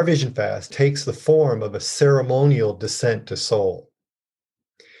 Our Vision Fast takes the form of a ceremonial descent to soul.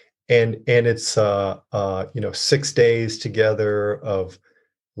 And it's 6 days together of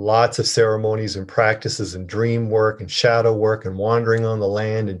lots of ceremonies and practices and dream work and shadow work and wandering on the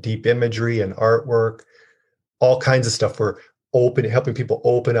land and deep imagery and artwork, all kinds of stuff. We're helping people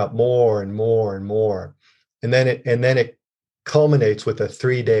open up more and more and more. And then it culminates with a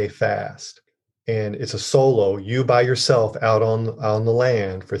 3-day fast. And it's a solo, you by yourself out on the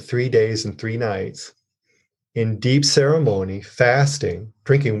land for 3 days and 3 nights in deep ceremony, fasting,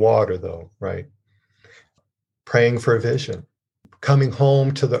 drinking water though, right? Praying for a vision, coming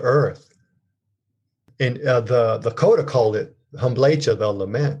home to the earth. And the Lakota called it Humblecha, the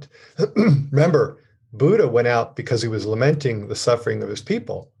lament. Remember, Buddha went out because he was lamenting the suffering of his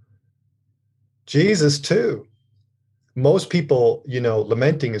people. Jesus too. Most people,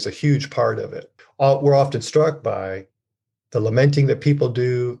 lamenting is a huge part of it. We're often struck by the lamenting that people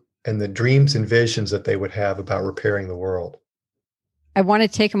do and the dreams and visions that they would have about repairing the world. I want to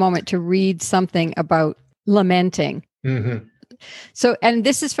take a moment to read something about lamenting. Mm-hmm. So, and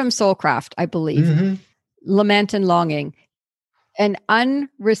this is from Soulcraft, I believe. Mm-hmm. Lament and longing. An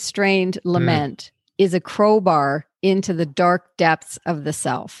unrestrained lament is a crowbar into the dark depths of the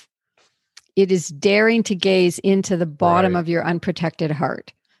self. It is daring to gaze into the bottom of your unprotected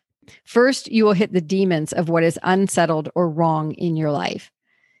heart. First, you will hit the demons of what is unsettled or wrong in your life.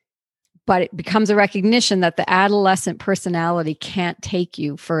 But it becomes a recognition that the adolescent personality can't take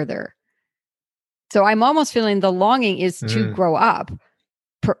you further. So I'm almost feeling the longing is to grow up.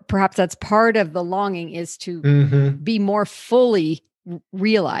 Perhaps that's part of the longing is to be more fully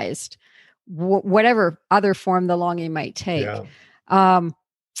realized, whatever other form the longing might take. Yeah.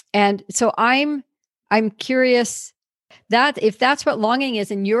 And so I'm curious that if that's what longing is,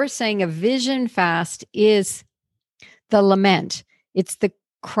 and you're saying a vision fast is the lament, it's the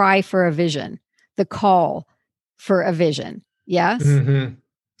cry for a vision, the call for a vision. Yes. Mm-hmm.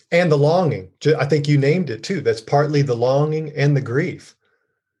 And the longing. I think you named it too. That's partly the longing and the grief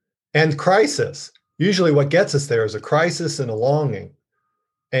and crisis. Usually what gets us there is a crisis and a longing,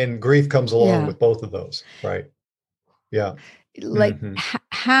 and grief comes along with both of those. Right. Yeah. Like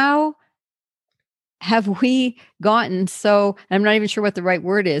how have we gotten so, I'm not even sure what the right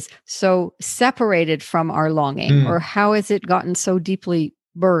word is, so separated from our longing, or how has it gotten so deeply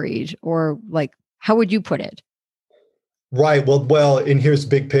buried, or like, how would you put it? Right. Well, and here's the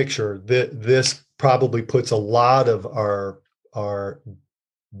big picture. This probably puts a lot of our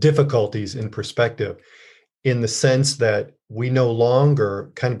difficulties in perspective, in the sense that we no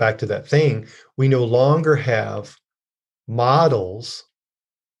longer, kind of back to that thing, we no longer have models,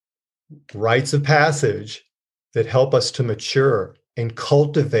 rites of passage that help us to mature and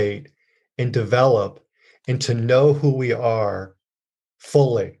cultivate and develop and to know who we are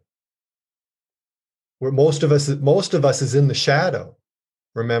fully. Where most of us is in the shadow.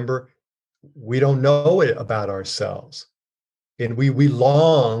 Remember, we don't know it about ourselves, and we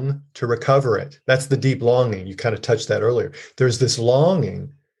long to recover it. That's the deep longing. You kind of touched that earlier. There's this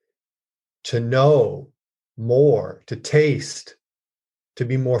longing to know more, to taste, to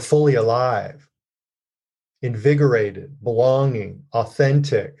be more fully alive, invigorated, belonging,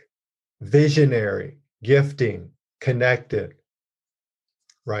 authentic, visionary, gifting, connected.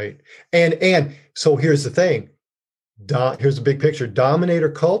 Right. And so here's the thing. Here's the big picture. Dominator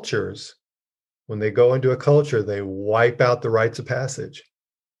cultures, when they go into a culture, they wipe out the rites of passage.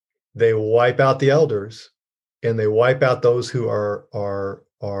 They wipe out the elders, and they wipe out those who are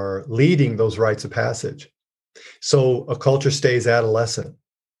leading those rites of passage. So a culture stays adolescent.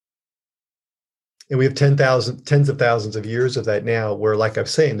 And we have tens of thousands of years of that now, where, like I'm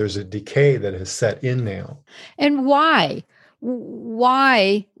saying, there's a decay that has set in now. And why?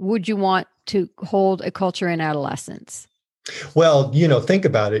 Why would you want to hold a culture in adolescence? Well, think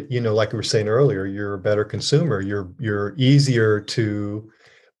about it, like we were saying earlier, you're a better consumer. You're easier to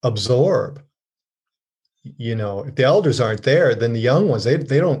absorb. If the elders aren't there, then the young ones,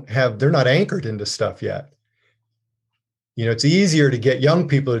 they're not anchored into stuff yet. It's easier to get young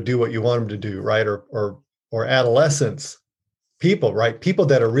people to do what you want them to do, right? Or adolescents people, right? People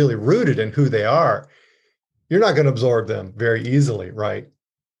that are really rooted in who they are, you're not going to absorb them very easily, right?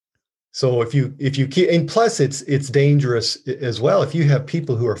 So if you keep, and plus it's dangerous as well. If you have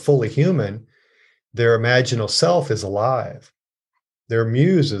people who are fully human, their imaginal self is alive, their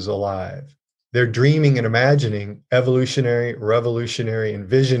muse is alive. They're dreaming and imagining evolutionary, revolutionary, and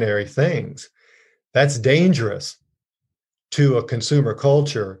visionary things. That's dangerous to a consumer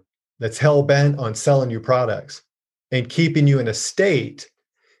culture that's hell-bent on selling you products and keeping you in a state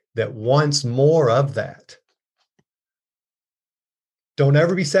that wants more of that. Don't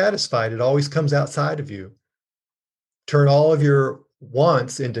ever be satisfied. It always comes outside of you. Turn all of your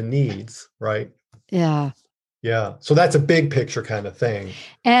wants into needs, right? Yeah. Yeah. So that's a big picture kind of thing.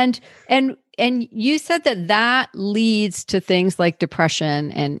 And you said that leads to things like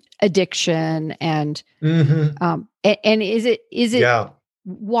depression and addiction and and is it yeah.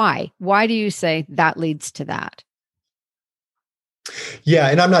 Why do you say that leads to that? Yeah,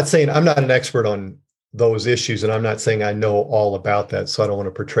 and I'm not an expert on those issues, and I'm not saying I know all about that, so I don't want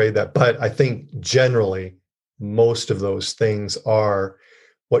to portray that. But I think generally, most of those things are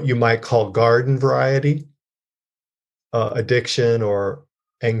what you might call garden variety addiction or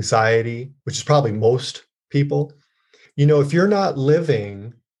anxiety, which is probably most people. You know, if you're not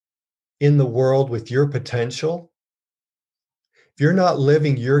living in the world with your potential, if you're not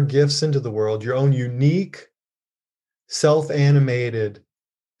living your gifts into the world, your own unique, self-animated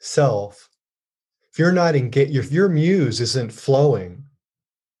self, if you're not engaged, if your muse isn't flowing,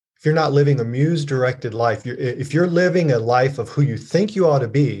 if you're not living a muse-directed life, if you're living a life of who you think you ought to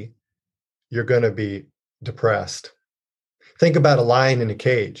be, you're going to be depressed. Think about a lion in a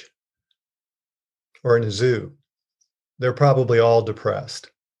cage or in a zoo. They're probably all depressed.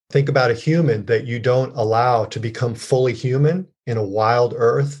 Think about a human that you don't allow to become fully human in a wild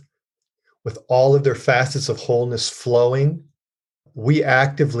earth with all of their facets of wholeness flowing. We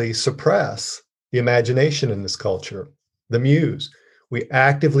actively suppress the imagination in this culture, the muse. We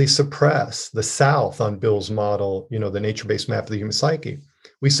actively suppress the South on Bill's model, you know, the nature-based map of the human psyche.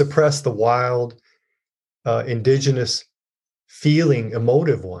 We suppress the wild, indigenous, feeling,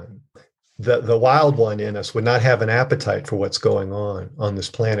 emotive one. The wild one in us would not have an appetite for what's going on this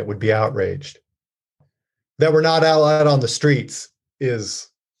planet, would be outraged. That we're not out on the streets is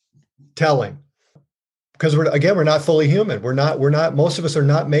telling. Because we're not fully human. We're not, most of us are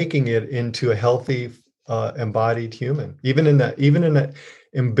not making it into a healthy, embodied human. Even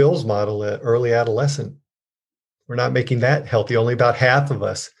in Bill's model, early adolescent, we're not making that healthy. Only about half of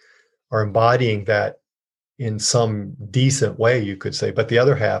us are embodying that in some decent way, you could say. But the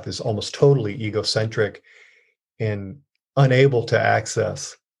other half is almost totally egocentric and unable to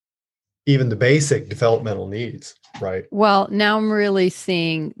access even the basic developmental needs. Right. Well, now I'm really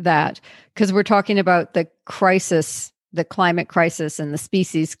seeing that because we're talking about the crisis, the climate crisis and the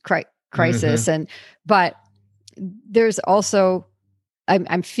species crisis. But there's also,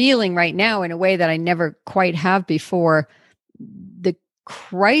 I'm feeling right now in a way that I never quite have before, the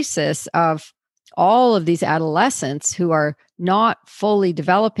crisis of all of these adolescents who are not fully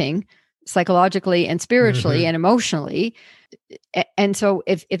developing psychologically and spiritually and emotionally. And so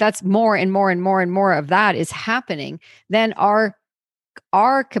if that's more and more and more and more of that is happening, then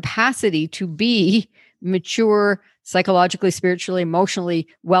our capacity to be mature, psychologically, spiritually, emotionally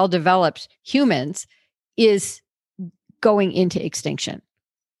well-developed humans is going into extinction.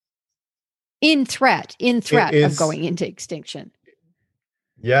 In threat of going into extinction.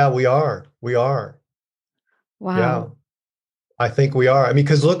 Yeah, we are. Wow. Yeah, I think we are. I mean,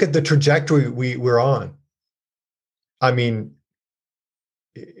 because look at the trajectory we're on. I mean,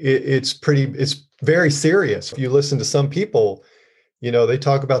 it's very serious. If you listen to some people, you know, they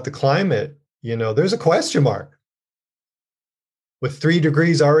talk about the climate, you know, there's a question mark. With 3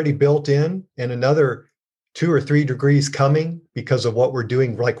 degrees already built in and another 2 or 3 degrees coming because of what we're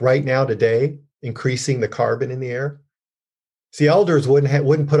doing like right now today, increasing the carbon in the air. See, elders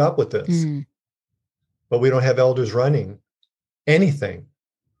wouldn't put up with this. But we don't have elders running anything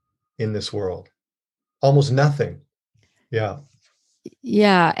in this world. Almost nothing. Yeah.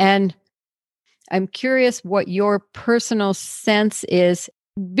 Yeah. And I'm curious what your personal sense is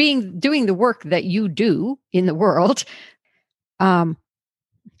doing the work that you do in the world.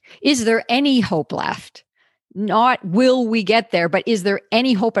 Is there any hope left? Not will we get there, but is there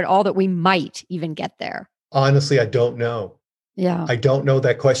any hope at all that we might even get there? Honestly, I don't know. Yeah. I don't know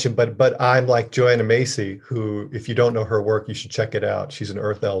that question, but I'm like Joanna Macy, who, if you don't know her work, you should check it out. She's an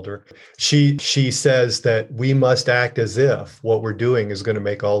earth elder. She says that we must act as if what we're doing is going to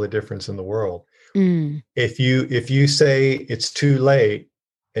make all the difference in the world. If you say it's too late,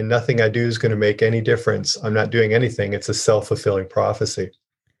 and nothing I do is going to make any difference. I'm not doing anything. It's a self-fulfilling prophecy.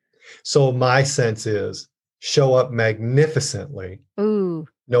 So my sense is show up magnificently, Ooh.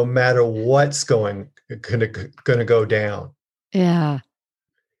 no matter what's gonna go down. Yeah.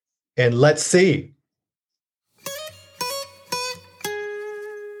 And let's see.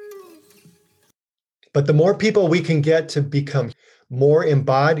 But the more people we can get to become more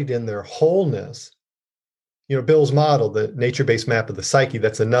embodied in their wholeness, Bill's model, the nature-based map of the psyche,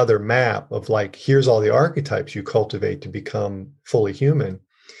 that's another map of like, here's all the archetypes you cultivate to become fully human.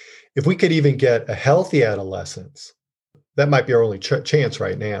 If we could even get a healthy adolescence, that might be our only chance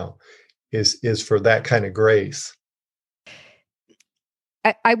right now, is for that kind of grace.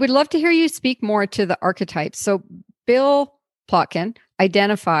 I would love to hear you speak more to the archetypes. So Bill Plotkin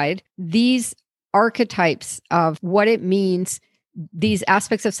identified these archetypes of what it means, these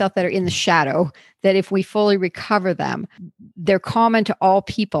aspects of self that are in the shadow, that if we fully recover them, they're common to all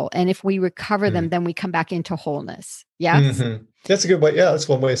people. And if we recover them, then we come back into wholeness. Yes. Mm-hmm. That's a good way. Yeah, that's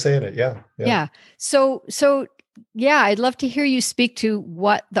one way of saying it. Yeah. So yeah, I'd love to hear you speak to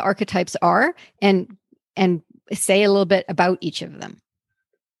what the archetypes are and say a little bit about each of them.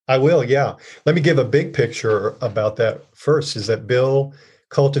 I will, yeah. Let me give a big picture about that first, is that Bill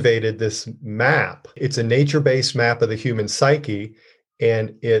cultivated this map. It's a nature-based map of the human psyche,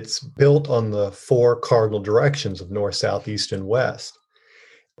 and it's built on the 4 cardinal directions of north, south, east, and west.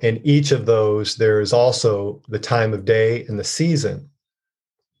 And each of those, there is also the time of day and the season.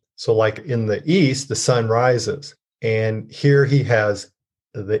 So like in the east, the sun rises, and here he has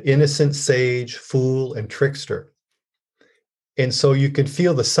the innocent, sage, fool, and trickster. And so you can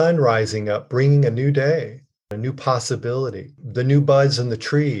feel the sun rising up, bringing a new day, a new possibility, the new buds in the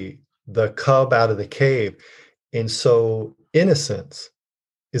tree, the cub out of the cave. And so innocence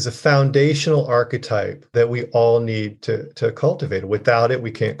is a foundational archetype that we all need to cultivate. Without it,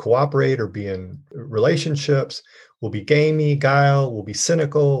 we can't cooperate or be in relationships. We'll be gamey, guile, we'll be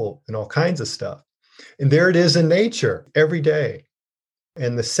cynical, and all kinds of stuff. And there it is in nature every day.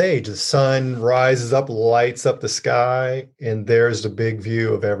 And the sage, the sun rises up, lights up the sky, and there's the big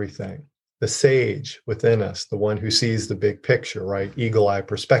view of everything. The sage within us, the one who sees the big picture, right? Eagle eye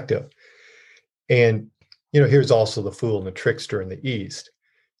perspective. And, here's also the fool and the trickster in the east.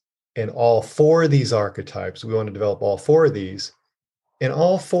 And all 4 of these archetypes, we want to develop all 4 of these. And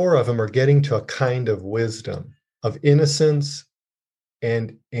all 4 of them are getting to a kind of wisdom, of innocence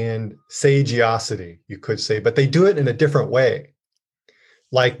and sageosity, you could say, but they do it in a different way.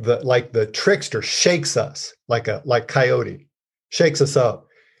 Like the trickster shakes us like coyote, shakes us up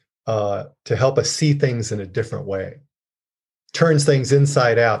to help us see things in a different way, turns things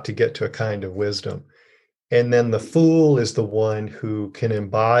inside out to get to a kind of wisdom. And then the fool is the one who can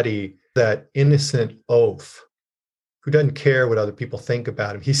embody that innocent oaf, who doesn't care what other people think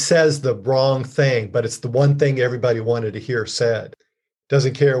about him. He says the wrong thing, but it's the one thing everybody wanted to hear said.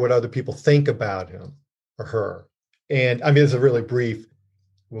 Doesn't care what other people think about him or her. And I mean, it's a really brief,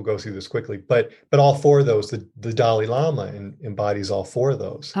 we'll go through this quickly, but all 4 of those, the Dalai Lama embodies all 4 of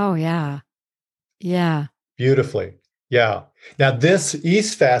those. Oh, yeah. Yeah. Beautifully. Yeah. Now, this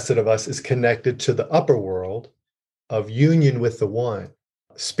east facet of us is connected to the upper world of union with the one,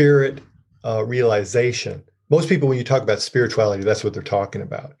 spirit realization. Most people, when you talk about spirituality, that's what they're talking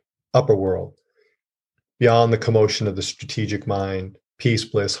about. Upper world, beyond the commotion of the strategic mind, peace,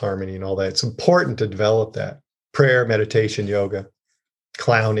 bliss, harmony, and all that. It's important to develop that. Prayer, meditation, yoga,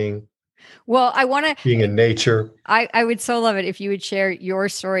 clowning. Well, I want to being in nature. I would so love it if you would share your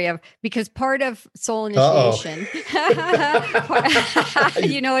story of, because part of soul initiation, it's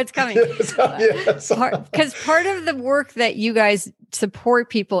coming. Because part of the work that you guys support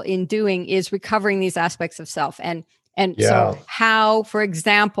people in doing is recovering these aspects of self. And so how, for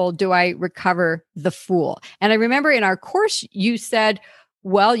example, do I recover the fool? And I remember in our course, you said,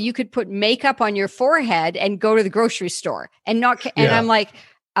 well, you could put makeup on your forehead and go to the grocery store and I'm like,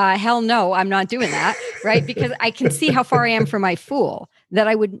 hell no, I'm not doing that. Right. Because I can see how far I am from my fool, that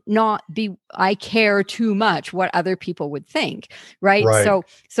I would not be, I care too much what other people would think. Right.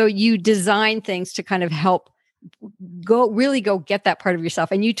 So you design things to kind of help go get that part of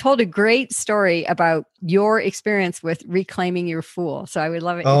yourself. And you told a great story about your experience with reclaiming your fool. So I would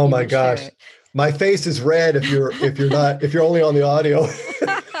love it. Oh my gosh. My face is red if you're only on the audio.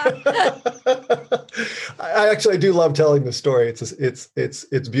 I actually do love telling the story.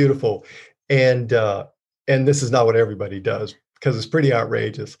 It's beautiful. And this is not what everybody does, because it's pretty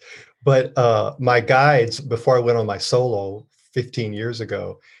outrageous. But my guides, before I went on my solo 15 years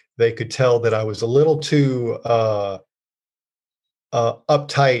ago, they could tell that I was a little too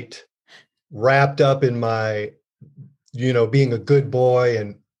uptight, wrapped up in my, being a good boy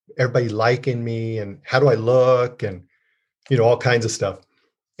everybody liking me, and how do I look, and all kinds of stuff.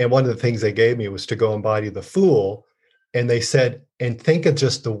 And one of the things they gave me was to go embody the Fool. And they said, and think of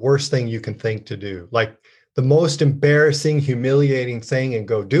just the worst thing you can think to do, like the most embarrassing, humiliating thing, and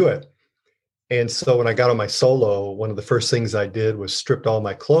go do it. And so when I got on my solo, one of the first things I did was stripped all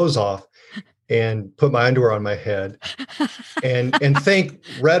my clothes off and put my underwear on my head and think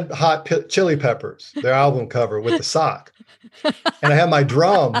Red Hot Chili Peppers, their album cover, with the sock. And I have my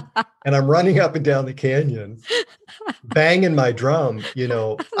drum and I'm running up and down the canyon, banging my drum,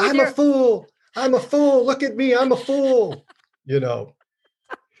 I'm a fool. I'm a fool. Look at me. I'm a fool,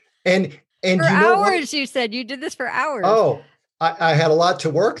 And for hours, you said you did this for hours. Oh, I had a lot to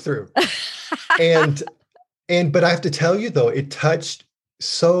work through. But I have to tell you though, it touched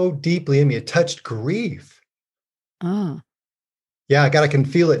so deeply in me. It touched grief. Oh. Yeah, I can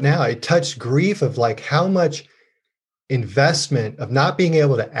feel it now. It touched grief of like how much investment of not being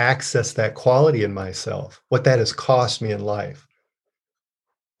able to access that quality in myself, what that has cost me in life.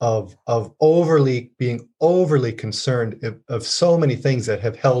 Of being overly concerned of so many things that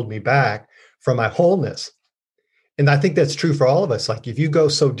have held me back from my wholeness. And I think that's true for all of us. Like if you go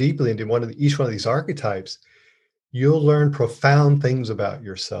so deeply into each one of these archetypes, you'll learn profound things about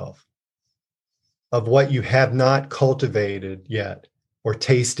yourself, of what you have not cultivated yet or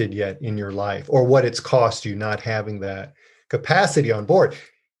tasted yet in your life, or what it's cost you not having that capacity on board.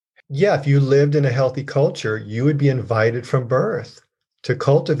 Yeah, if you lived in a healthy culture, you would be invited from birth to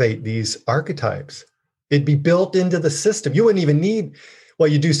cultivate these archetypes. It'd be built into the system. You wouldn't even need, well,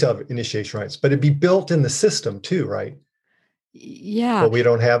 you do still have initiation rites, but it'd be built in the system too, right? Yeah. But we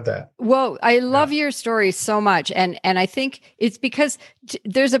don't have that. Well, I love your story so much. And I think it's because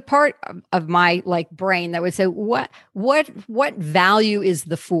there's a part of my brain that would say, what value is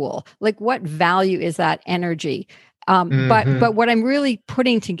the Fool? Like what value is that energy? But what I'm really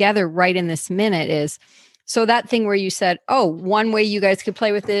putting together right in this minute is, so that thing where you said, oh, one way you guys could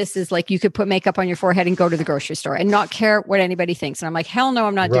play with this is like you could put makeup on your forehead and go to the grocery store and not care what anybody thinks. And I'm like, hell no,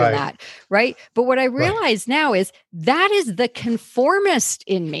 I'm not doing that. Right. But what I realize now is that is the conformist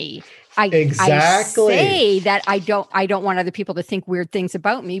in me. I say that I don't want other people to think weird things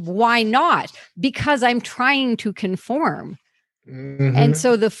about me. Why not? Because I'm trying to conform. And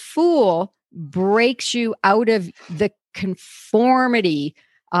so the Fool breaks you out of the conformity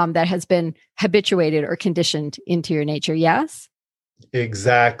that has been habituated or conditioned into your nature. Yes?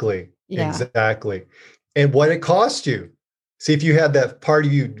 Exactly. Yeah. Exactly. And what it cost you. See, if you had that part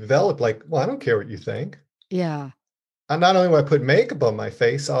of you develop, like, well, I don't care what you think. Yeah. And not only will I put makeup on my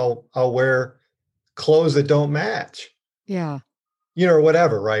face, I'll wear clothes that don't match. Yeah. Or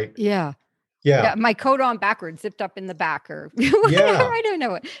whatever, right? Yeah. Yeah. My coat on backwards, zipped up in the back, or whatever. I don't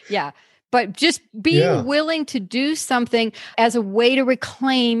know. Yeah. But just being willing to do something as a way to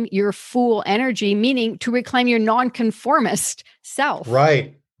reclaim your Fool energy, meaning to reclaim your nonconformist self.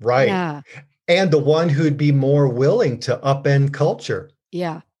 Right. Yeah. And the one who'd be more willing to upend culture.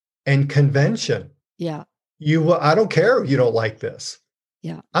 Yeah. And convention. Yeah. I don't care if you don't like this.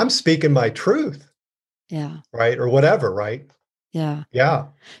 Yeah. I'm speaking my truth. Yeah. Right. Or whatever. Right. Yeah. Yeah.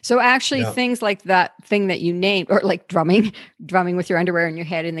 So actually things like that thing that you named, or like drumming with your underwear in your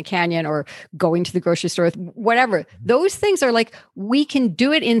head in the canyon, or going to the grocery store, whatever, those things are like, we can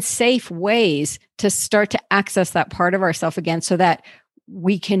do it in safe ways to start to access that part of ourselves again, so that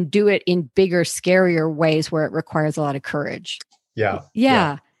we can do it in bigger, scarier ways where it requires a lot of courage. Yeah.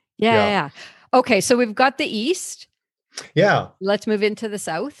 Okay. So we've got the East. Yeah. Let's move into the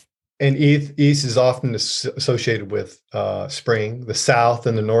South. And East is often associated with spring. The South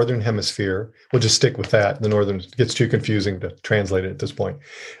and the Northern Hemisphere, we'll just stick with that. The Northern gets too confusing to translate it at this point.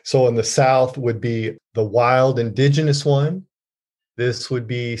 So in the South would be the wild indigenous one. This would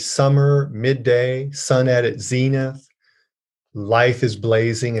be summer, midday, sun at its zenith. Life is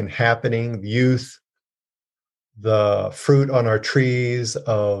blazing and happening. Youth, the fruit on our trees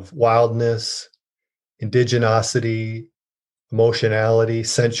of wildness, indigenosity, emotionality,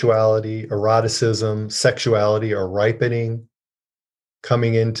 sensuality, eroticism, sexuality are ripening,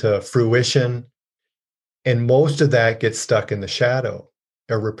 coming into fruition. And most of that gets stuck in the shadow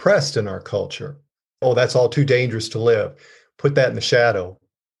or repressed in our culture. Oh, that's all too dangerous to live. Put that in the shadow,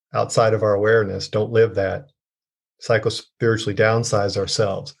 outside of our awareness. Don't live that. Psycho-spiritually downsize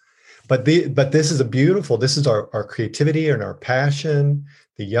ourselves. But this is this is our creativity and our passion,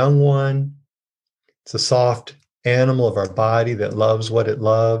 the young one. It's a soft animal of our body that loves what it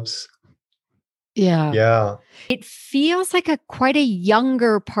loves. Yeah. It feels like quite a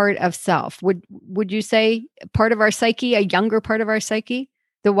younger part of self. Would you say part of our psyche, a younger part of our psyche,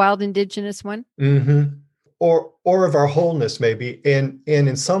 the wild indigenous one? Mm-hmm. or of our wholeness maybe, and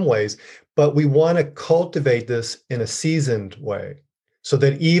in some ways, but we want to cultivate this in a seasoned way so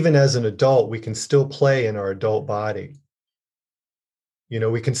that even as an adult, we can still play in our adult body.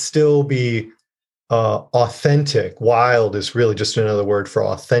 We can still be authentic. Wild is really just another word for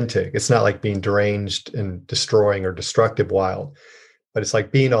authentic. It's not like being deranged and destroying or destructive wild, but it's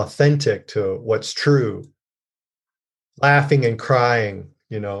like being authentic to what's true. Laughing and crying,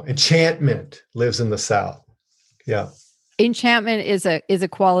 enchantment lives in the South. Yeah. Enchantment is a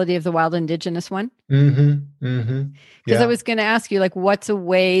quality of the wild indigenous one. Mm-hmm. Mm-hmm. Because Yeah. I was going to ask you, like, what's a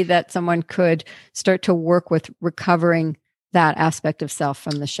way that someone could start to work with recovering that aspect of self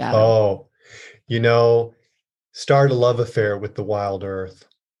from the shadow? Start a love affair with the wild earth.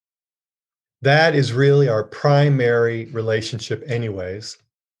 That is really our primary relationship anyways.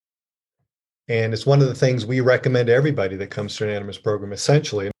 And it's one of the things we recommend to everybody that comes to an Animist program,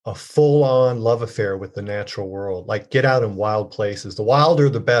 essentially, a full-on love affair with the natural world. Like, get out in wild places. The wilder,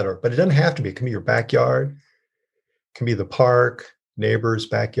 the better. But it doesn't have to be. It can be your backyard. It can be the park, neighbor's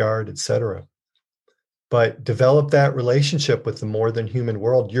backyard, etc. But develop that relationship with the more than human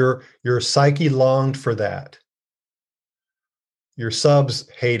world. Your psyche longed for that. Your subs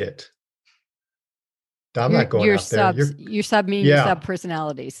hate it. I'm not going Your out there. subs, your sub meaning your sub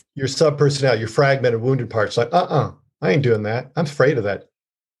personalities. Your sub personality, your fragmented, wounded parts. Like, I ain't doing that. I'm afraid of that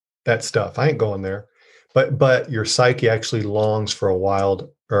stuff. I ain't going there. But your psyche actually longs for a wild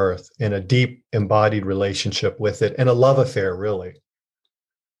earth and a deep embodied relationship with it and a love affair, really.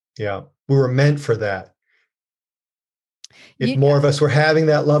 Yeah, we were meant for that. If more of us were having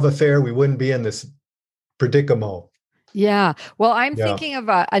that love affair, we wouldn't be in this predicament. Yeah. Well, I'm thinking of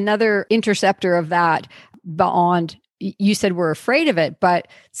another interceptor of that beyond. You said we're afraid of it, but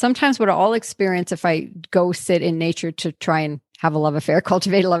sometimes what I'll experience if I go sit in nature to try and have a love affair,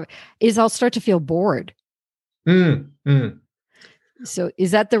 cultivate a love, is I'll start to feel bored. So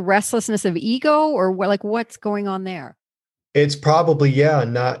is that the restlessness of ego, or what's going on there? It's probably,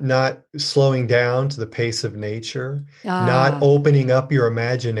 not slowing down to the pace of nature, not opening up your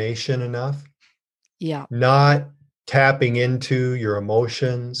imagination enough. Yeah. Not tapping into your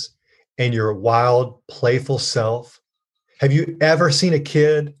emotions and your wild, playful self. Have you ever seen a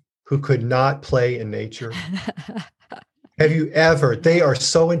kid who could not play in nature? Have you ever? They are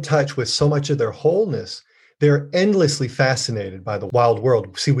so in touch with so much of their wholeness. They're endlessly fascinated by the wild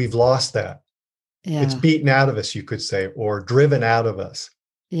world. See, we've lost that. Yeah. It's beaten out of us, you could say, or driven out of us.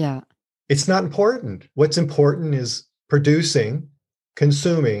 Yeah. It's not important. What's important is producing,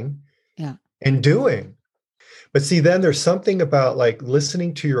 consuming, and doing. But see, then there's something about like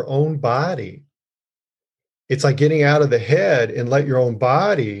listening to your own body. It's like getting out of the head and let your own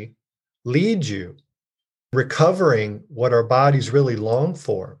body lead you, recovering what our bodies really long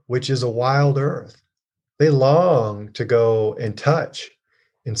for, which is a wild earth. They long to go and touch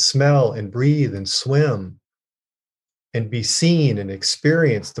and smell and breathe and swim and be seen and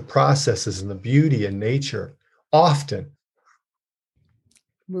experience the processes and the beauty in nature often.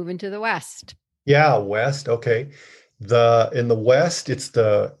 Moving to the West. Yeah, West. Okay. In the West, it's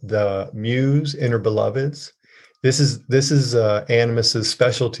the muse, inner beloveds. This is Animist's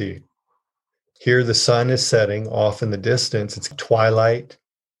specialty. Here the sun is setting off in the distance. It's twilight,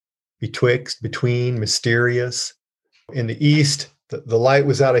 between, mysterious. In the East, the light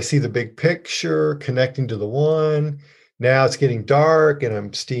was out. I see the big picture connecting to the one. Now it's getting dark and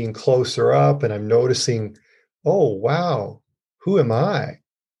I'm seeing closer up and I'm noticing, oh, wow, who am I?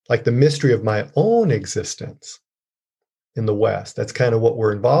 Like the mystery of my own existence in the West. That's kind of what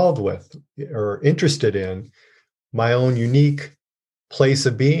we're involved with or interested in, my own unique place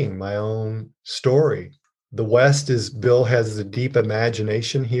of being, my own story. The West Bill has a deep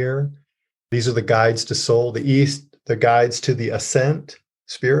imagination here. These are the guides to soul. The East, the guides to the ascent,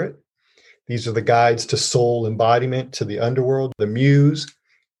 spirit. These are the guides to soul embodiment, to the underworld, the muse,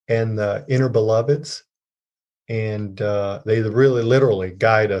 and the inner beloveds. And they really literally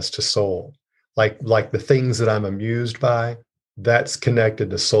guide us to soul. Like the things that I'm amused by, that's connected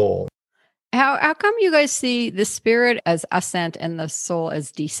to soul. How come you guys see the spirit as ascent and the soul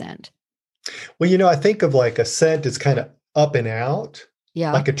as descent? Well, I think of like ascent as kind of up and out.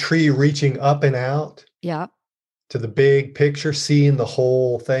 Yeah. Like a tree reaching up and out. Yeah. To the big picture, seeing the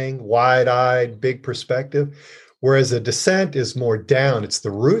whole thing, wide-eyed, big perspective. Whereas a descent is more down. It's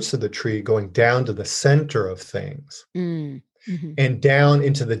the roots of the tree going down to the center of things and down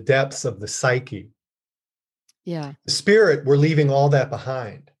into the depths of the psyche. Yeah. The spirit, we're leaving all that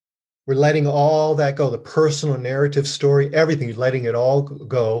behind. We're letting all that go, the personal narrative story, everything, you're letting it all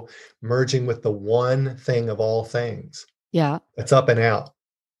go, merging with the one thing of all things. Yeah. That's up and out.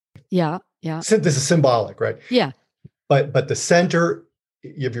 Yeah. Yeah. This is symbolic, right? Yeah. But the center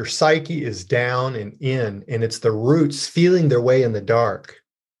of your psyche is down and in, and it's the roots feeling their way in the dark,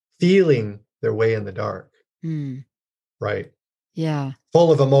 feeling their way in the dark, Mm. right? Yeah.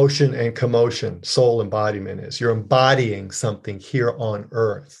 Full of emotion and commotion, soul embodiment is. You're embodying something here on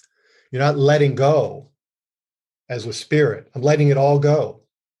earth. You're not letting go as with spirit. I'm letting it all go.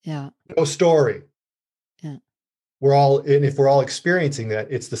 Yeah. No story. Yeah. And if we're all experiencing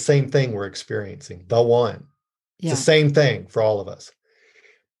that, it's the same thing we're experiencing, the one. It's Yeah. the same thing for all of us.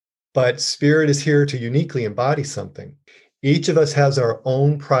 But spirit is here to uniquely embody something. Each of us has our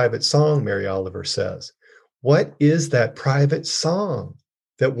own private song, Mary Oliver says. What is that private song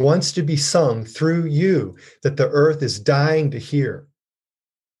that wants to be sung through you, that the earth is dying to hear?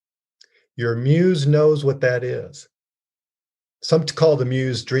 Your muse knows what that is. Some call the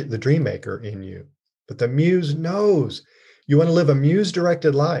muse the dream maker in you, but the muse knows. You want to live a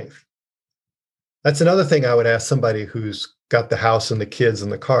muse-directed life. That's another thing I would ask somebody who's got the house and the kids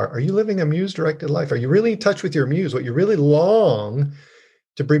and the car. Are you living a muse-directed life? Are you really in touch with your muse, what you really long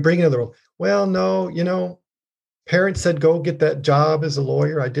to bring into the world? Well, no, parents said, go get that job as a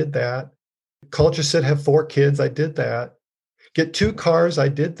lawyer. I did that. Culture said, have 4 kids. I did that. Get 2 cars. I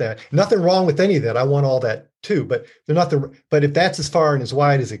did that. Nothing wrong with any of that. I want all that too, but but if that's as far and as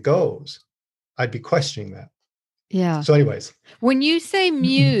wide as it goes, I'd be questioning that. Yeah. So anyways. When you say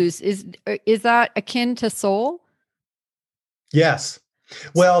muse, is that akin to soul? Yes.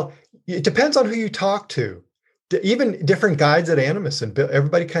 Well, it depends on who you talk to. Even different guides at Animus, and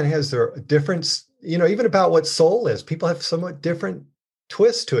everybody kind of has their difference, even about what soul is. People have somewhat different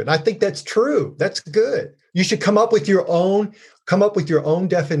twists to it. And I think that's true. That's good. You should come up with your own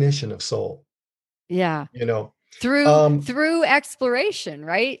definition of soul. Yeah. Through exploration,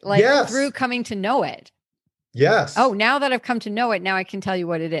 right? Like yes. Through coming to know it. Yes. Oh, now that I've come to know it, now I can tell you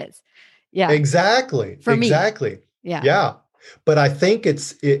what it is. Yeah. Exactly. For me. Exactly. Yeah. Yeah. But I think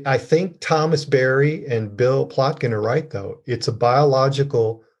I think Thomas Berry and Bill Plotkin are right, though. It's a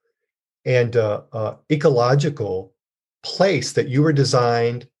biological and ecological place that you were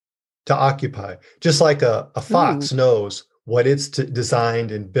designed to occupy. Just like a fox knows what it's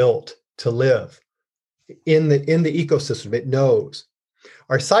designed and built to live in the ecosystem. It knows.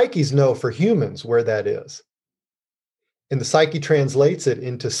 Our psyches know for humans where that is. And the psyche translates it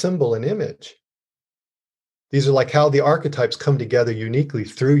into symbol and image. These are like how the archetypes come together uniquely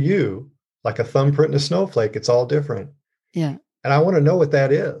through you, like a thumbprint and a snowflake. It's all different. Yeah. And I want to know what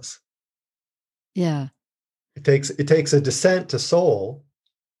that is. Yeah. It takes a descent to soul.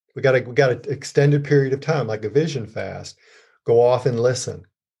 We got an extended period of time, like a vision fast. Go off and listen.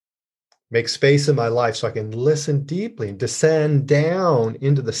 Make space in my life so I can listen deeply and descend down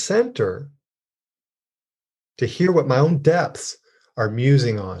into the center to hear what my own depths are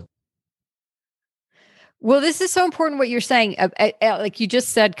musing on. Well, this is so important what you're saying. Like you just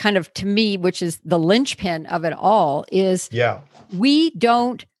said, kind of to me, which is the linchpin of it all, is we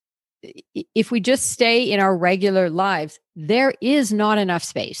don't, if we just stay in our regular lives, there is not enough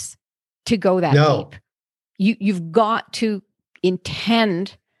space to go that deep. You've got to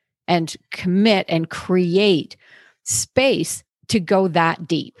intend and commit and create space to go that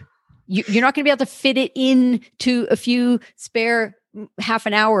deep. You're not going to be able to fit it into a few spare half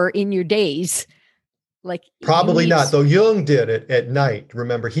an hour in your days. Like probably not, though. Jung did it at night.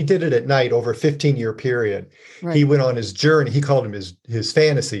 Remember, he did it at night over a 15-year period. Right. He went on his journey. He called them his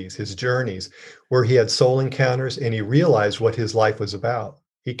fantasies, his journeys, where he had soul encounters and he realized what his life was about.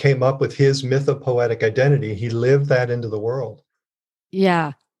 He came up with his mythopoetic identity. He lived that into the world.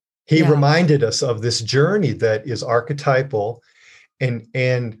 Yeah. He reminded us of this journey that is archetypal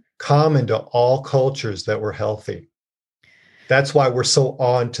and common to all cultures that were healthy. That's why we're so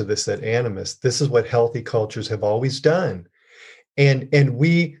on to this at Animus. This is what healthy cultures have always done. And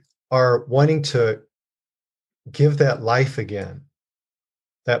we are wanting to give that life again,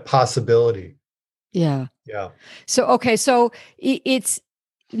 that possibility. Yeah. Yeah. So,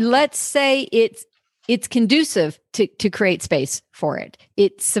 let's say it's conducive to create space for it.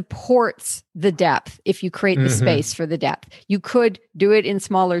 It supports the depth if you create the space for the depth. You could do it in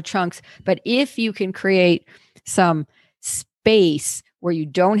smaller chunks, but if you can create some space where you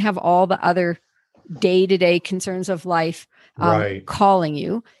don't have all the other day-to-day concerns of life calling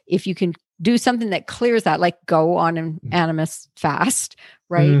you, if you can do something that clears that, like go on an Animus fast,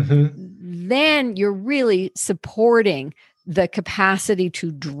 right? Then you're really supporting the capacity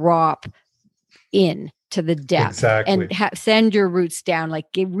to drop in to the depth and send your roots down. Like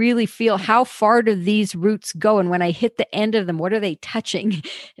really feel how far do these roots go? And when I hit the end of them, what are they touching?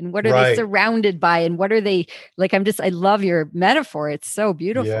 And what are they surrounded by? And what are they like? I love your metaphor. It's so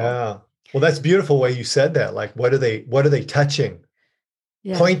beautiful. Yeah. Well, that's beautiful way you said that. Like, what are they touching,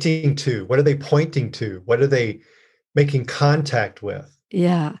 Yeah. pointing to? What are they pointing to? What are they making contact with?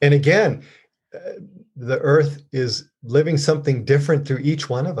 Yeah. And again, the earth is living something different through each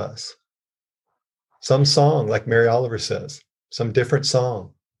one of us. Some song, like Mary Oliver says, some different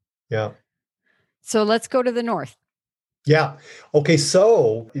song. Yeah. So let's go to the north. Yeah. Okay.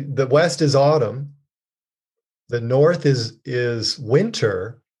 So the west is autumn. The north is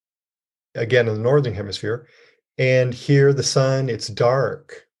winter, again in the northern hemisphere. And here the sun, it's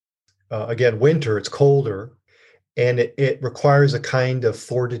dark. Again, winter, it's colder. And it requires a kind of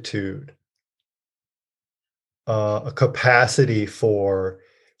fortitude, a capacity for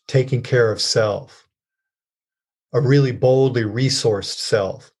taking care of self, a really boldly resourced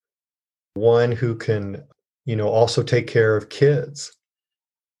self, one who can, also take care of kids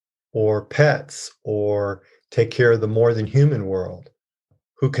or pets or take care of the more than human world,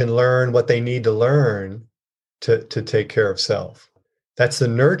 who can learn what they need to learn to take care of self. That's the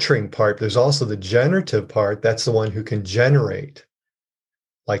nurturing part. There's also the generative part. That's the one who can generate.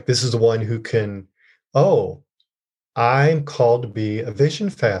 Like, this is the one who can, oh, I'm called to be a Vision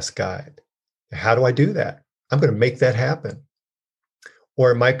Fast guide. How do I do that? I'm going to make that happen.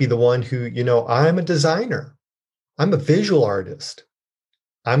 Or it might be the one who, I'm a designer. I'm a visual artist.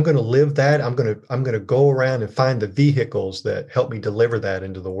 I'm going to live that. I'm going to go around and find the vehicles that help me deliver that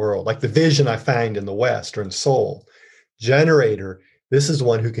into the world. Like the vision I find in the West or in Seoul. Generator, this is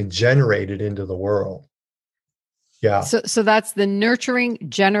one who can generate it into the world. Yeah. So that's the nurturing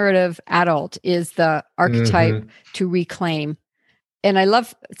generative adult is the archetype to reclaim. And I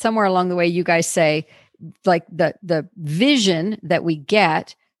love somewhere along the way you guys say, like the vision that we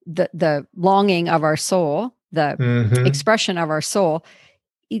get, the longing of our soul, the expression of our soul,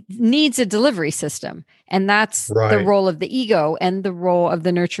 it needs a delivery system. And that's the role of the ego and the role of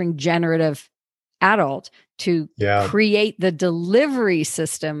the nurturing generative adult to create the delivery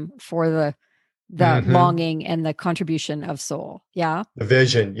system for the longing and the contribution of soul. Yeah. The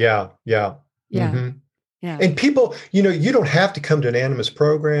vision. Yeah. Yeah. Yeah. Yeah. And people, you don't have to come to an Animas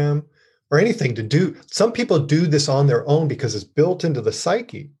program or anything to do. Some people do this on their own because it's built into the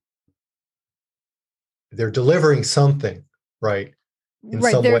psyche. They're delivering something, right? In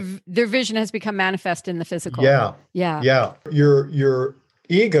some way. Their vision has become manifest in the physical. Yeah. Yeah. Yeah. Your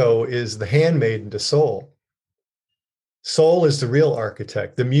ego is the handmaiden to soul. Soul is the real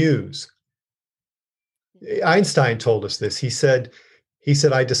architect, the muse. Einstein told us this. He said,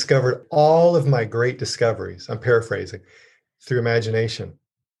 I discovered all of my great discoveries, I'm paraphrasing, through imagination.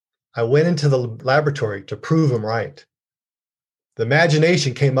 I went into the laboratory to prove them right. The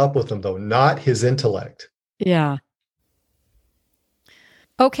imagination came up with them, though, not his intellect. Yeah.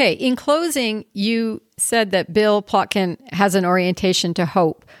 Okay. In closing, you said that Bill Plotkin has an orientation to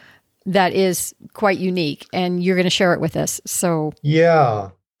hope that is quite unique, and you're going to share it with us. So, yeah.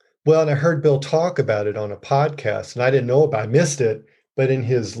 Well, and I heard Bill talk about it on a podcast, and I didn't know about it. I missed it. But in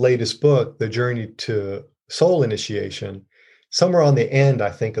his latest book, The Journey to Soul Initiation, somewhere on the end,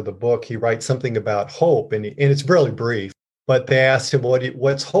 I think, of the book, he writes something about hope, and it's really brief. But they asked him,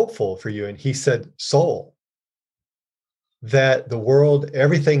 what's hopeful for you? And he said, soul. That the world,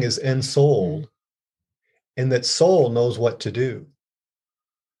 everything is ensouled, and that soul knows what to do.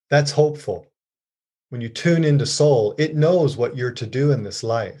 That's hopeful. When you tune into soul, it knows what you're to do in this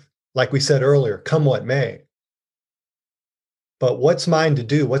life. Like we said earlier, come what may. But what's mine to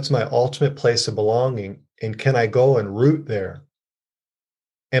do? What's my ultimate place of belonging? And can I go and root there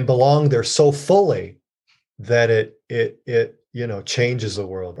and belong there so fully that it changes the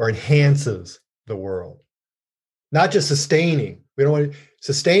world or enhances the world? Not just sustaining. We don't want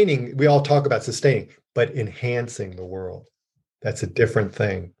sustaining. We all talk about sustaining, but enhancing the world. That's a different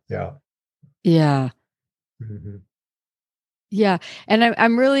thing. Yeah. Yeah. Yeah. And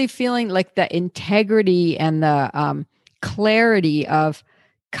I'm really feeling like the integrity and the clarity of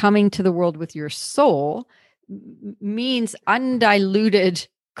coming to the world with your soul means undiluted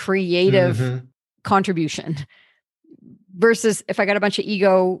creative contribution versus if I got a bunch of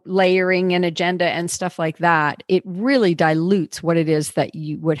ego layering and agenda and stuff like that, it really dilutes what it is that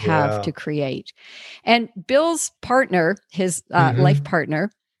you would have to create. And Bill's partner, his life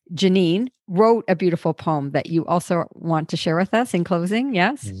partner, Janine, wrote a beautiful poem that you also want to share with us in closing.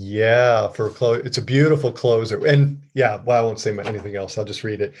 Yes. Yeah. It's a beautiful closer. And I won't say anything else. I'll just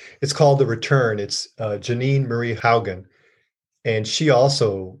read it. It's called The Return. It's Janine Marie Haugen. And she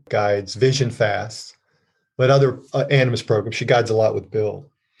also guides Vision Fast, but other Animas programs. She guides a lot with Bill.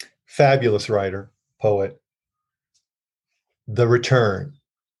 Fabulous writer, poet. The Return.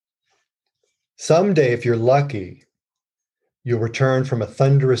 Someday, if you're lucky, You'll return from a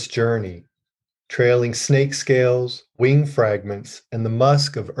thunderous journey, trailing snake scales, wing fragments, and the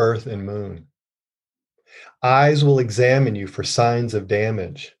musk of earth and moon. Eyes will examine you for signs of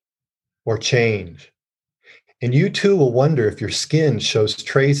damage or change, and you too will wonder if your skin shows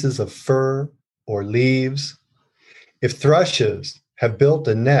traces of fur or leaves, if thrushes have built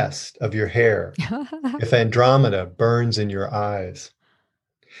a nest of your hair, if Andromeda burns in your eyes.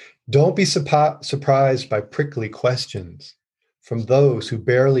 Don't be surprised by prickly questions from those who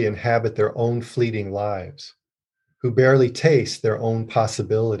barely inhabit their own fleeting lives, who barely taste their own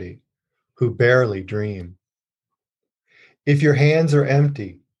possibility, who barely dream. If your hands are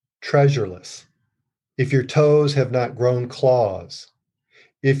empty, treasureless, if your toes have not grown claws,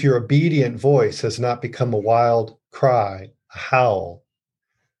 if your obedient voice has not become a wild cry, a howl,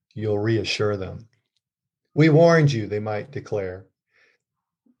 you'll reassure them. We warned you, they might declare.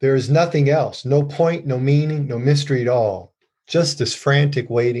 There is nothing else, no point, no meaning, no mystery at all, just this frantic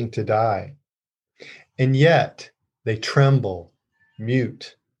waiting to die. And yet they tremble,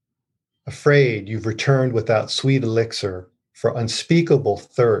 mute, afraid you've returned without sweet elixir for unspeakable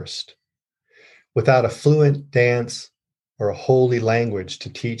thirst, without a fluent dance or a holy language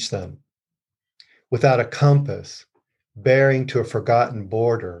to teach them, without a compass bearing to a forgotten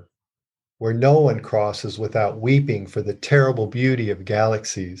border where no one crosses without weeping for the terrible beauty of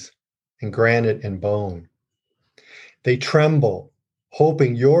galaxies and granite and bone. They tremble,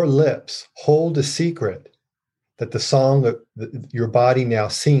 hoping your lips hold a secret that the song that your body now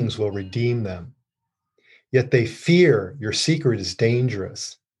sings will redeem them. Yet they fear your secret is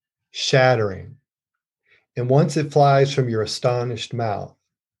dangerous, shattering. And once it flies from your astonished mouth,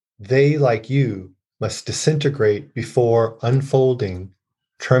 they, like you, must disintegrate before unfolding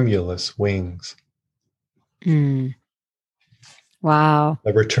tremulous wings. Wow.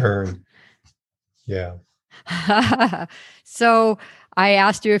 A return. Yeah. So I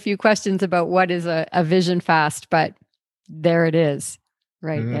asked you a few questions about what is a vision fast, but there it is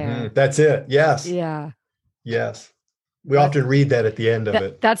right there. That's it. Yes. Yeah. Yes. We often read that at the end of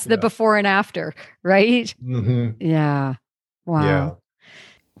it. That's the before and after, right? Yeah. Wow. Yeah.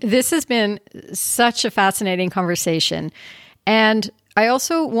 This has been such a fascinating conversation. And I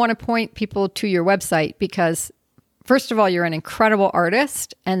also want to point people to your website because, first of all, you're an incredible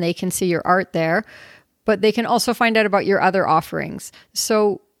artist and they can see your art there, but they can also find out about your other offerings.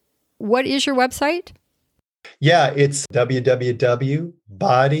 So what is your website? Yeah, it's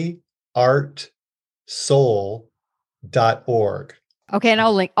www.bodyartsoul.org. Okay, and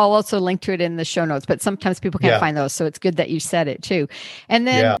I'll also link to it in the show notes, but sometimes people can't find those, so it's good that you said it too. And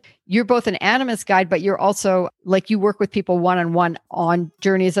then you're both an animist guide, but you're also like you work with people one-on-one on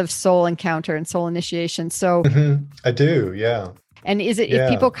journeys of soul encounter and soul initiation. So I do, yeah. And is it if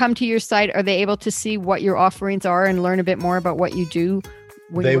people come to your site, are they able to see what your offerings are and learn a bit more about what you do?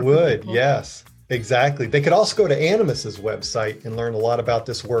 They would, yes. Exactly. They could also go to Animist's website and learn a lot about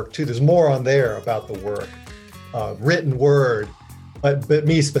this work too. There's more on there about the work, written word, but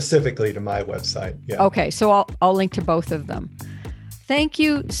me specifically to my website. Yeah. Okay, so I'll link to both of them. Thank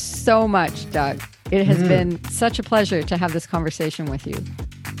you so much, Doug. It has been such a pleasure to have this conversation with you.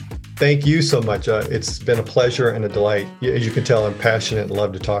 Thank you so much. It's been a pleasure and a delight. As you can tell, I'm passionate and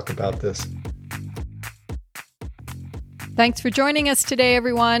love to talk about this. Thanks for joining us today,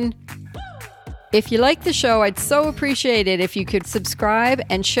 everyone. If you like the show, I'd so appreciate it if you could subscribe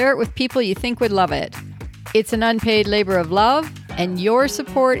and share it with people you think would love it. It's an unpaid labor of love, and your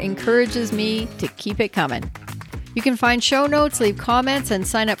support encourages me to keep it coming. You can find show notes, leave comments, and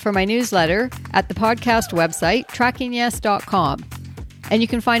sign up for my newsletter at the podcast website, trackingyes.com. And you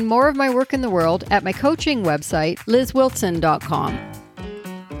can find more of my work in the world at my coaching website, lizwilson.com.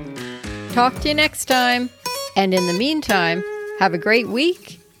 Talk to you next time. And in the meantime, have a great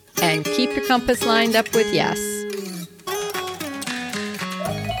week and keep your compass lined up with yes.